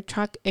if you're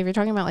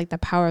talking about like The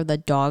Power of the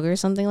Dog or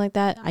something like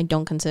that. I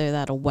don't consider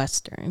that a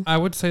western. I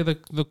would say the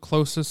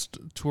closest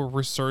to a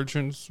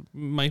resurgence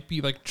might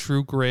be like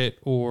True Grit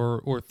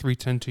or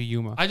 3:10 to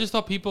Yuma. I just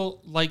thought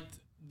people liked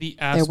the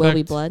aspect. There Will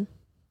Be Blood.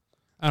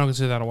 I don't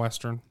consider that a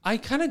western. I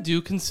kind of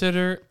do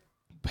consider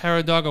Power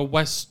of the Dog a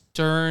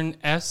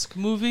western-esque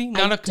movie,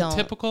 not a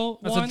typical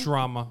one. That's a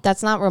drama.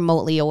 That's not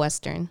remotely a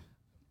western.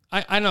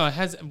 I know it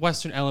has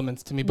western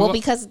elements to me. But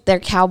because they're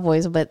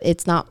cowboys, but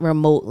it's not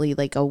remotely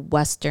like a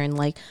western.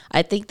 Like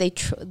I think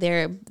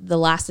the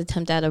last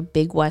attempt at a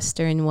big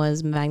western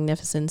was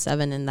Magnificent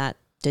Seven, and that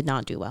did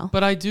not do well.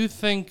 But I do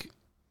think,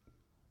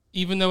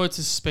 even though it's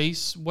a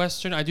space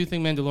western, I do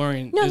think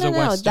Mandalorian is a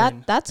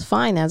western. That's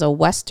fine as a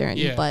western.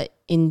 Yeah. But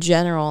in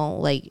general,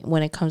 like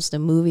when it comes to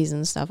movies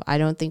and stuff, I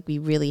don't think we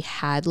really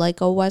had like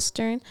a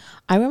western.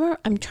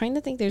 I'm trying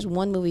to think. There's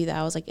one movie that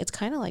I was like, it's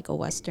kind of like a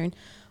western,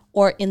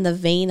 or in the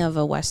vein of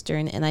a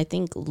western, and I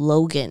think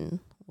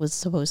Logan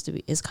is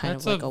kind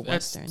of like a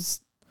western.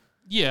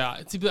 Yeah,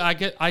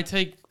 I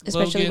take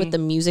especially Logan, with the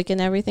music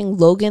and everything.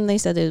 Logan, they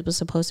said it was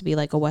supposed to be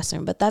like a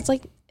western, but that's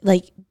like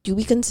do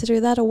we consider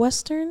that a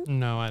western?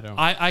 No, I don't.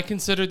 I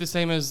consider it the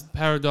same as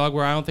Power of the Dog,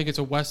 where I don't think it's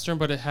a western,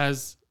 but it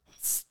has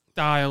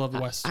style of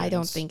western. I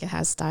don't think it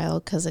has style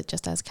because it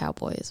just has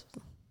cowboys.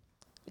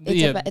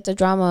 It's a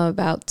drama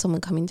about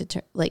someone coming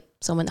to like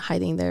someone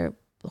hiding their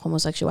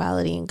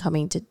homosexuality and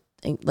coming to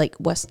like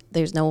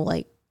there's no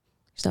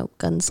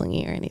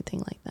gunslinging or anything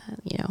like that,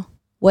 you know.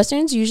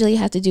 Westerns usually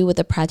have to do with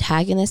a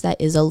protagonist that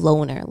is a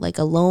loner, like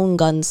a lone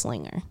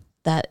gunslinger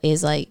that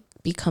is like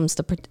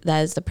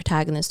that is the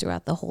protagonist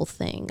throughout the whole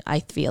thing.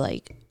 I feel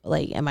like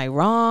am I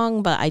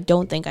wrong? But I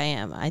don't think I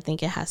am. I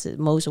think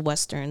most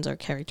westerns are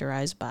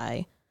characterized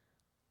by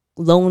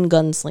lone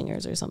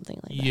gunslingers or something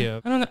like that. Yeah.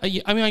 I don't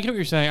know. I mean, I get what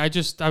you're saying. I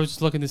was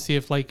just looking to see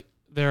if like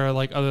there are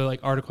like other like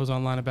articles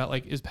online about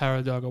like is Power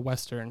of the Dog a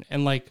western,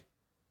 and like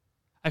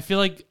I feel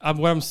like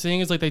what I'm seeing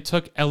is like they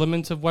took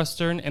elements of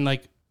western and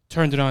like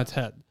turned it on its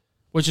head,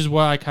 which is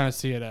what I kind of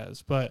see it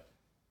as. But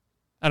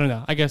I don't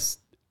know. I guess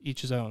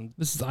each his own.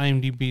 This is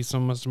IMDb,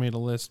 someone must have made a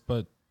list,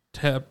 but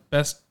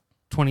best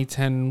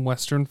 2010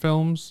 Western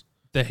films: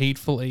 The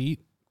Hateful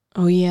Eight.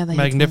 Oh yeah,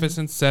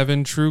 Magnificent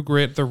Seven, True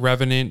Grit, The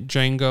Revenant,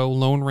 Django,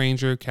 Lone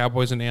Ranger,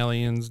 Cowboys and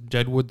Aliens,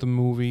 Deadwood the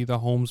Movie, The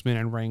Homesman,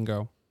 and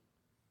Rango.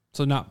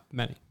 So not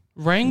many.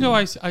 Rango,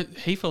 I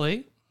Hateful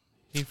Eight.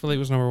 Hateful Eight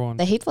was number one.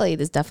 The Hateful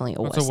Eight is definitely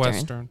a western. That's a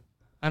western.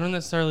 I don't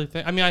necessarily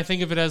think. I mean, I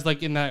think of it as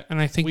like in that, and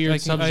I think weird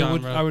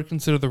subgenre. I would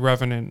consider The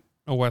Revenant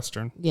a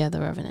western. Yeah, The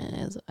Revenant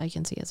is. I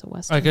can see as a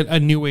western, like a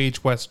new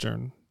age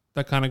western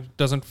that kind of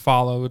doesn't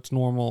follow its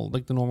normal,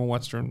 like the normal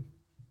western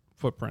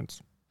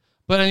footprints.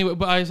 But anyway,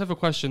 I just have a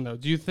question though.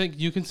 Do you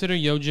consider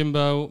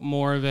Yojimbo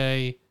more of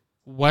a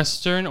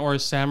western or a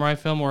samurai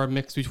film, or a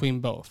mix between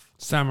both?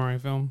 Samurai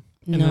film.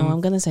 No,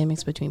 I'm gonna say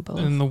mix between both.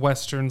 And the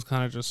westerns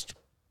kind of just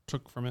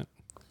took from it.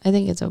 I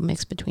think it's a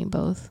mix between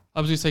both. I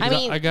was just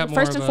saying, I got more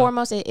first and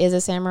foremost, it is a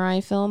samurai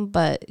film,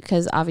 but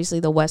because obviously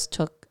the West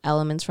took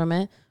elements from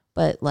it,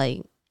 but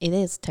like it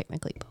is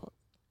technically both.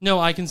 No,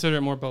 I consider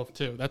it more both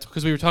too. That's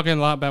because we were talking a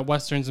lot about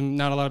westerns and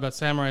not a lot about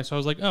samurai. So I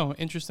was like, oh,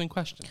 interesting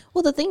question.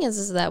 Well, the thing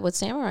is that with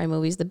samurai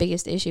movies, the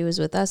biggest issue is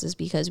with us is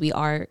because we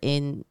are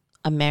in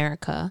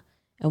America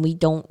and we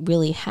don't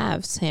really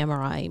have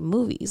samurai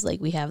movies. Like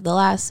we have The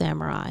Last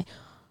Samurai,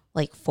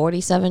 like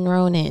 47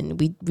 Ronin.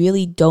 We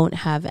really don't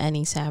have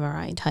any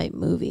samurai type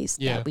movies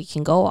that we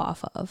can go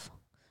off of.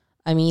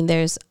 I mean,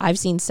 I've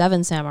seen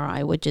Seven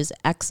Samurai, which is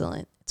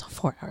excellent. It's a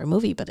 4-hour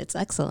movie, but it's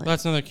excellent.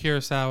 That's another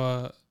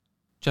Kurosawa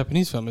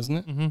Japanese film, isn't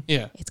it? Mm-hmm.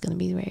 Yeah. It's going to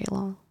be very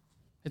long.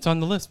 It's on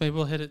the list. Maybe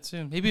we'll hit it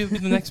soon. Maybe it'll be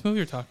the next movie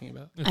you're talking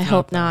about. I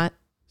hope not.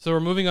 So we're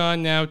moving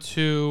on now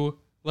to,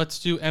 let's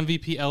do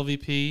MVP,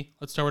 LVP.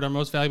 Let's start with our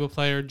most valuable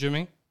player,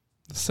 Jimmy.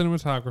 The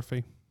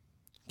cinematography.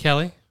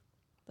 Kelly.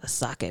 The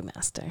Sake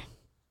Master.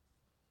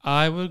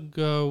 I'll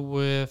go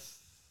with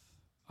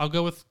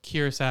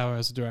Kurosawa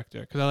as a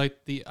director because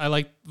I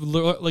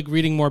like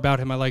reading more about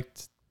him. I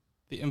liked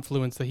the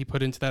influence that he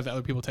put into that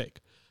other people take.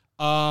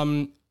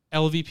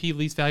 LVP,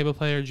 least valuable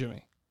player,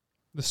 Jimmy.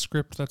 The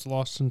script that's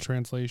lost in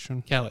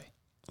translation. Kelly.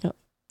 Oh,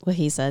 what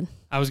he said.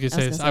 I was going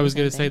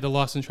to say the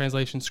lost in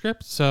translation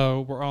script,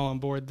 so we're all on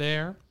board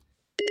there.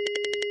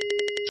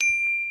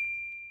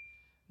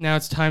 Now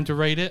it's time to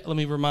rate it. Let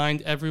me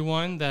remind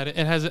everyone that it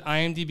has an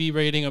IMDb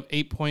rating of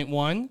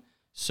 8.1.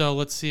 So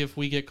let's see if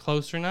we get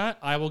close or not.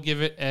 I will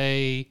give it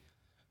a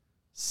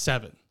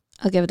 7.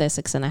 I'll give it a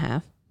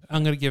 6.5.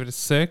 I'm going to give it a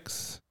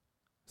 6.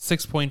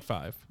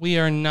 6.5. We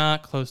are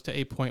not close to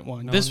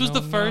 8.1. No, This was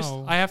the first,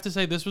 no. I have to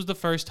say, this was the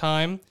first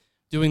time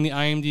doing the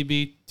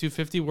IMDb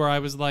 250 where I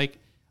was like,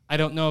 I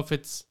don't know if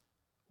it's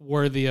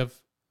worthy of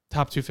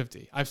top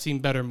 250. I've seen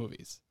better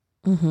movies.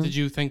 Mm-hmm. Did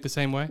you think the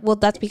same way? Well,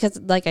 that's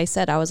because, like I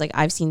said, I was like,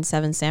 I've seen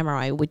Seven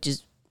Samurai, which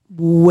is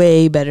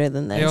way better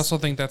than this. I also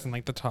think that's in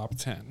like the top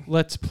 10.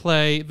 Let's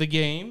play the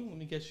game. Let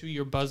me get you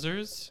your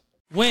buzzers.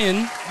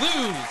 Win,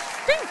 lose.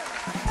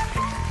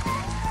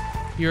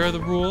 Here are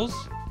the rules.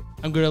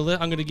 I'm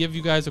gonna give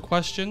you guys a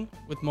question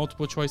with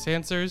multiple choice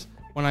answers.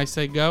 When I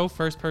say go,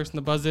 first person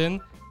to buzz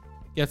in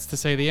gets to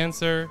say the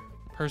answer.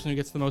 Person who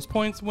gets the most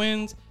points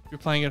wins. If you're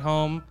playing at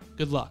home,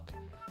 good luck.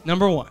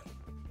 Number 1.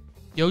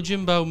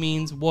 Yojimbo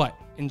means what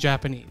in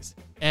Japanese?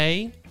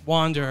 A,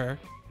 wanderer,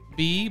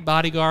 B,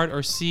 bodyguard,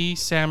 or C,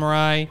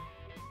 samurai?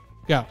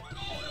 Go.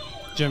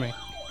 Jimmy.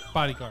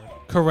 Bodyguard.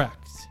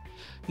 Correct.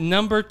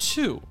 Number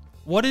 2.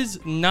 What is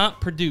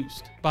not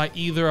produced by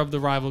either of the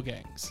rival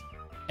gangs?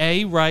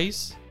 A,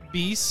 rice,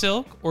 B,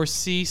 silk, or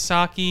C,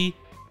 sake?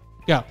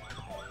 Go.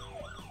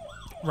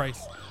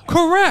 Rice.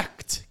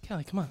 Correct.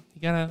 Kelly, come on.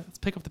 Let's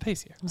pick up the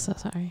pace here. I'm so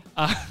sorry.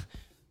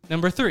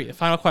 Number 3, the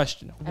final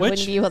question. I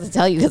wouldn't be able to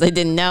tell you because I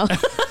didn't know.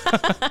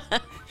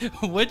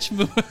 Which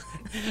movie?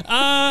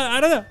 I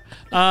don't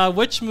know.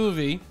 Which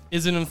movie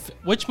is an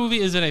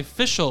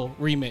official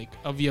remake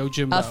of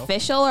Yojimbo?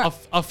 Official or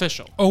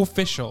official?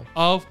 Official.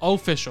 Of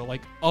official,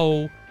 like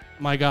oh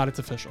my god, it's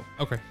official.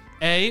 Okay.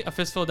 A, A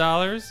Fistful of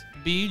Dollars.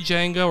 B,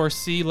 Django, or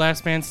C,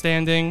 Last Man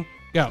Standing.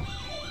 Go,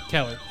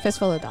 Kelly.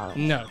 Fistful of Dollars?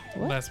 No.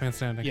 What? Last Man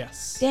Standing.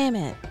 Yes. Damn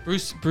it.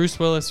 Bruce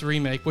Willis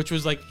remake, which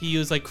was like he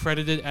was like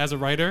credited as a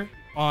writer.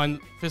 On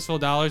Fistful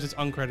of Dollars, it's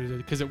uncredited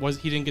because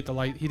he didn't get the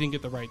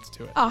rights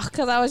to it. Oh,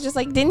 because I was just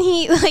like, didn't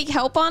he like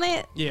help on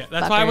it? Yeah,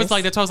 that's why I was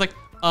like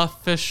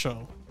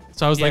official.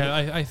 So I was like,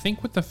 I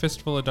think with the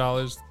Fistful of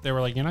Dollars, they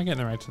were like, you're not getting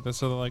the rights to this.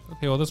 So they're like,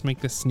 okay, well, let's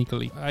make this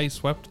sneakily. I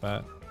swept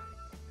that.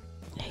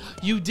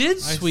 You did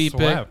sweep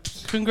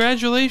it.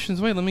 Congratulations.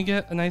 Wait, let me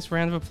get a nice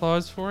round of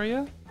applause for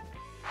you.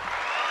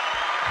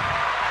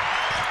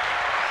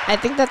 I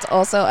think that's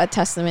also a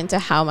testament to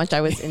how much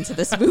I was into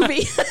this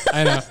movie.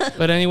 I know.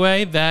 But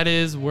anyway, that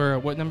is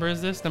what number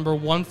is this? Number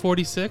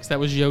 146. That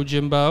was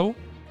Yojimbo.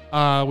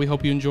 We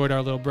hope you enjoyed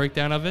our little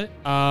breakdown of it.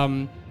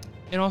 And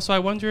also, I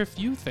wonder if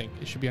you think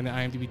it should be on the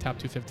IMDb Top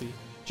 250.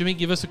 Jimmy,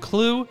 give us a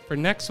clue for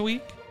next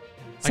week.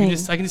 I can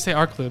just say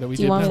our clue that we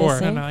did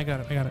before. No, I got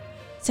it.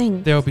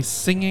 Sing. There will be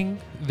singing,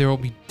 there will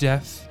be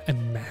death,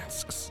 and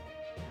masks.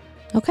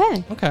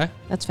 Okay.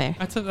 That's fair.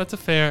 That's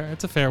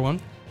a fair one.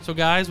 So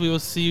guys, we will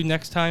see you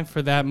next time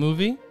for that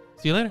movie.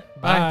 See you later.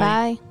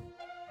 Bye.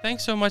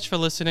 Thanks so much for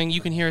listening. You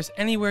can hear us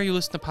anywhere you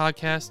listen to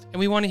podcasts, and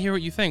we want to hear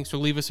what you think, so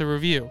leave us a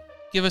review.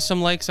 Give us some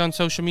likes on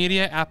social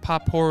media at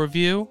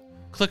PopHorrorReview.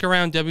 Click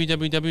around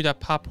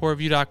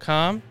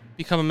www.pophorrorreview.com.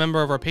 Become a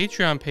member of our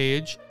Patreon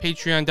page,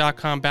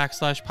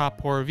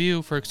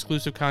 patreon.com/PopHorrorReview for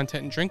exclusive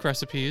content and drink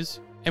recipes.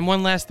 And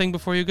one last thing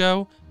before you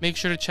go, make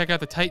sure to check out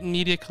the Titan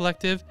Media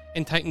Collective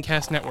and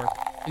Titancast Network.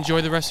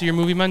 Enjoy the rest of your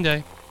movie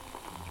Monday.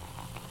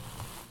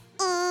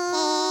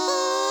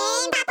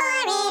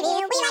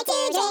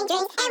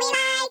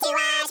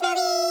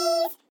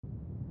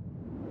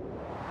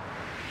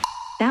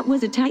 That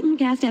was a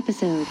Titancast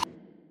episode.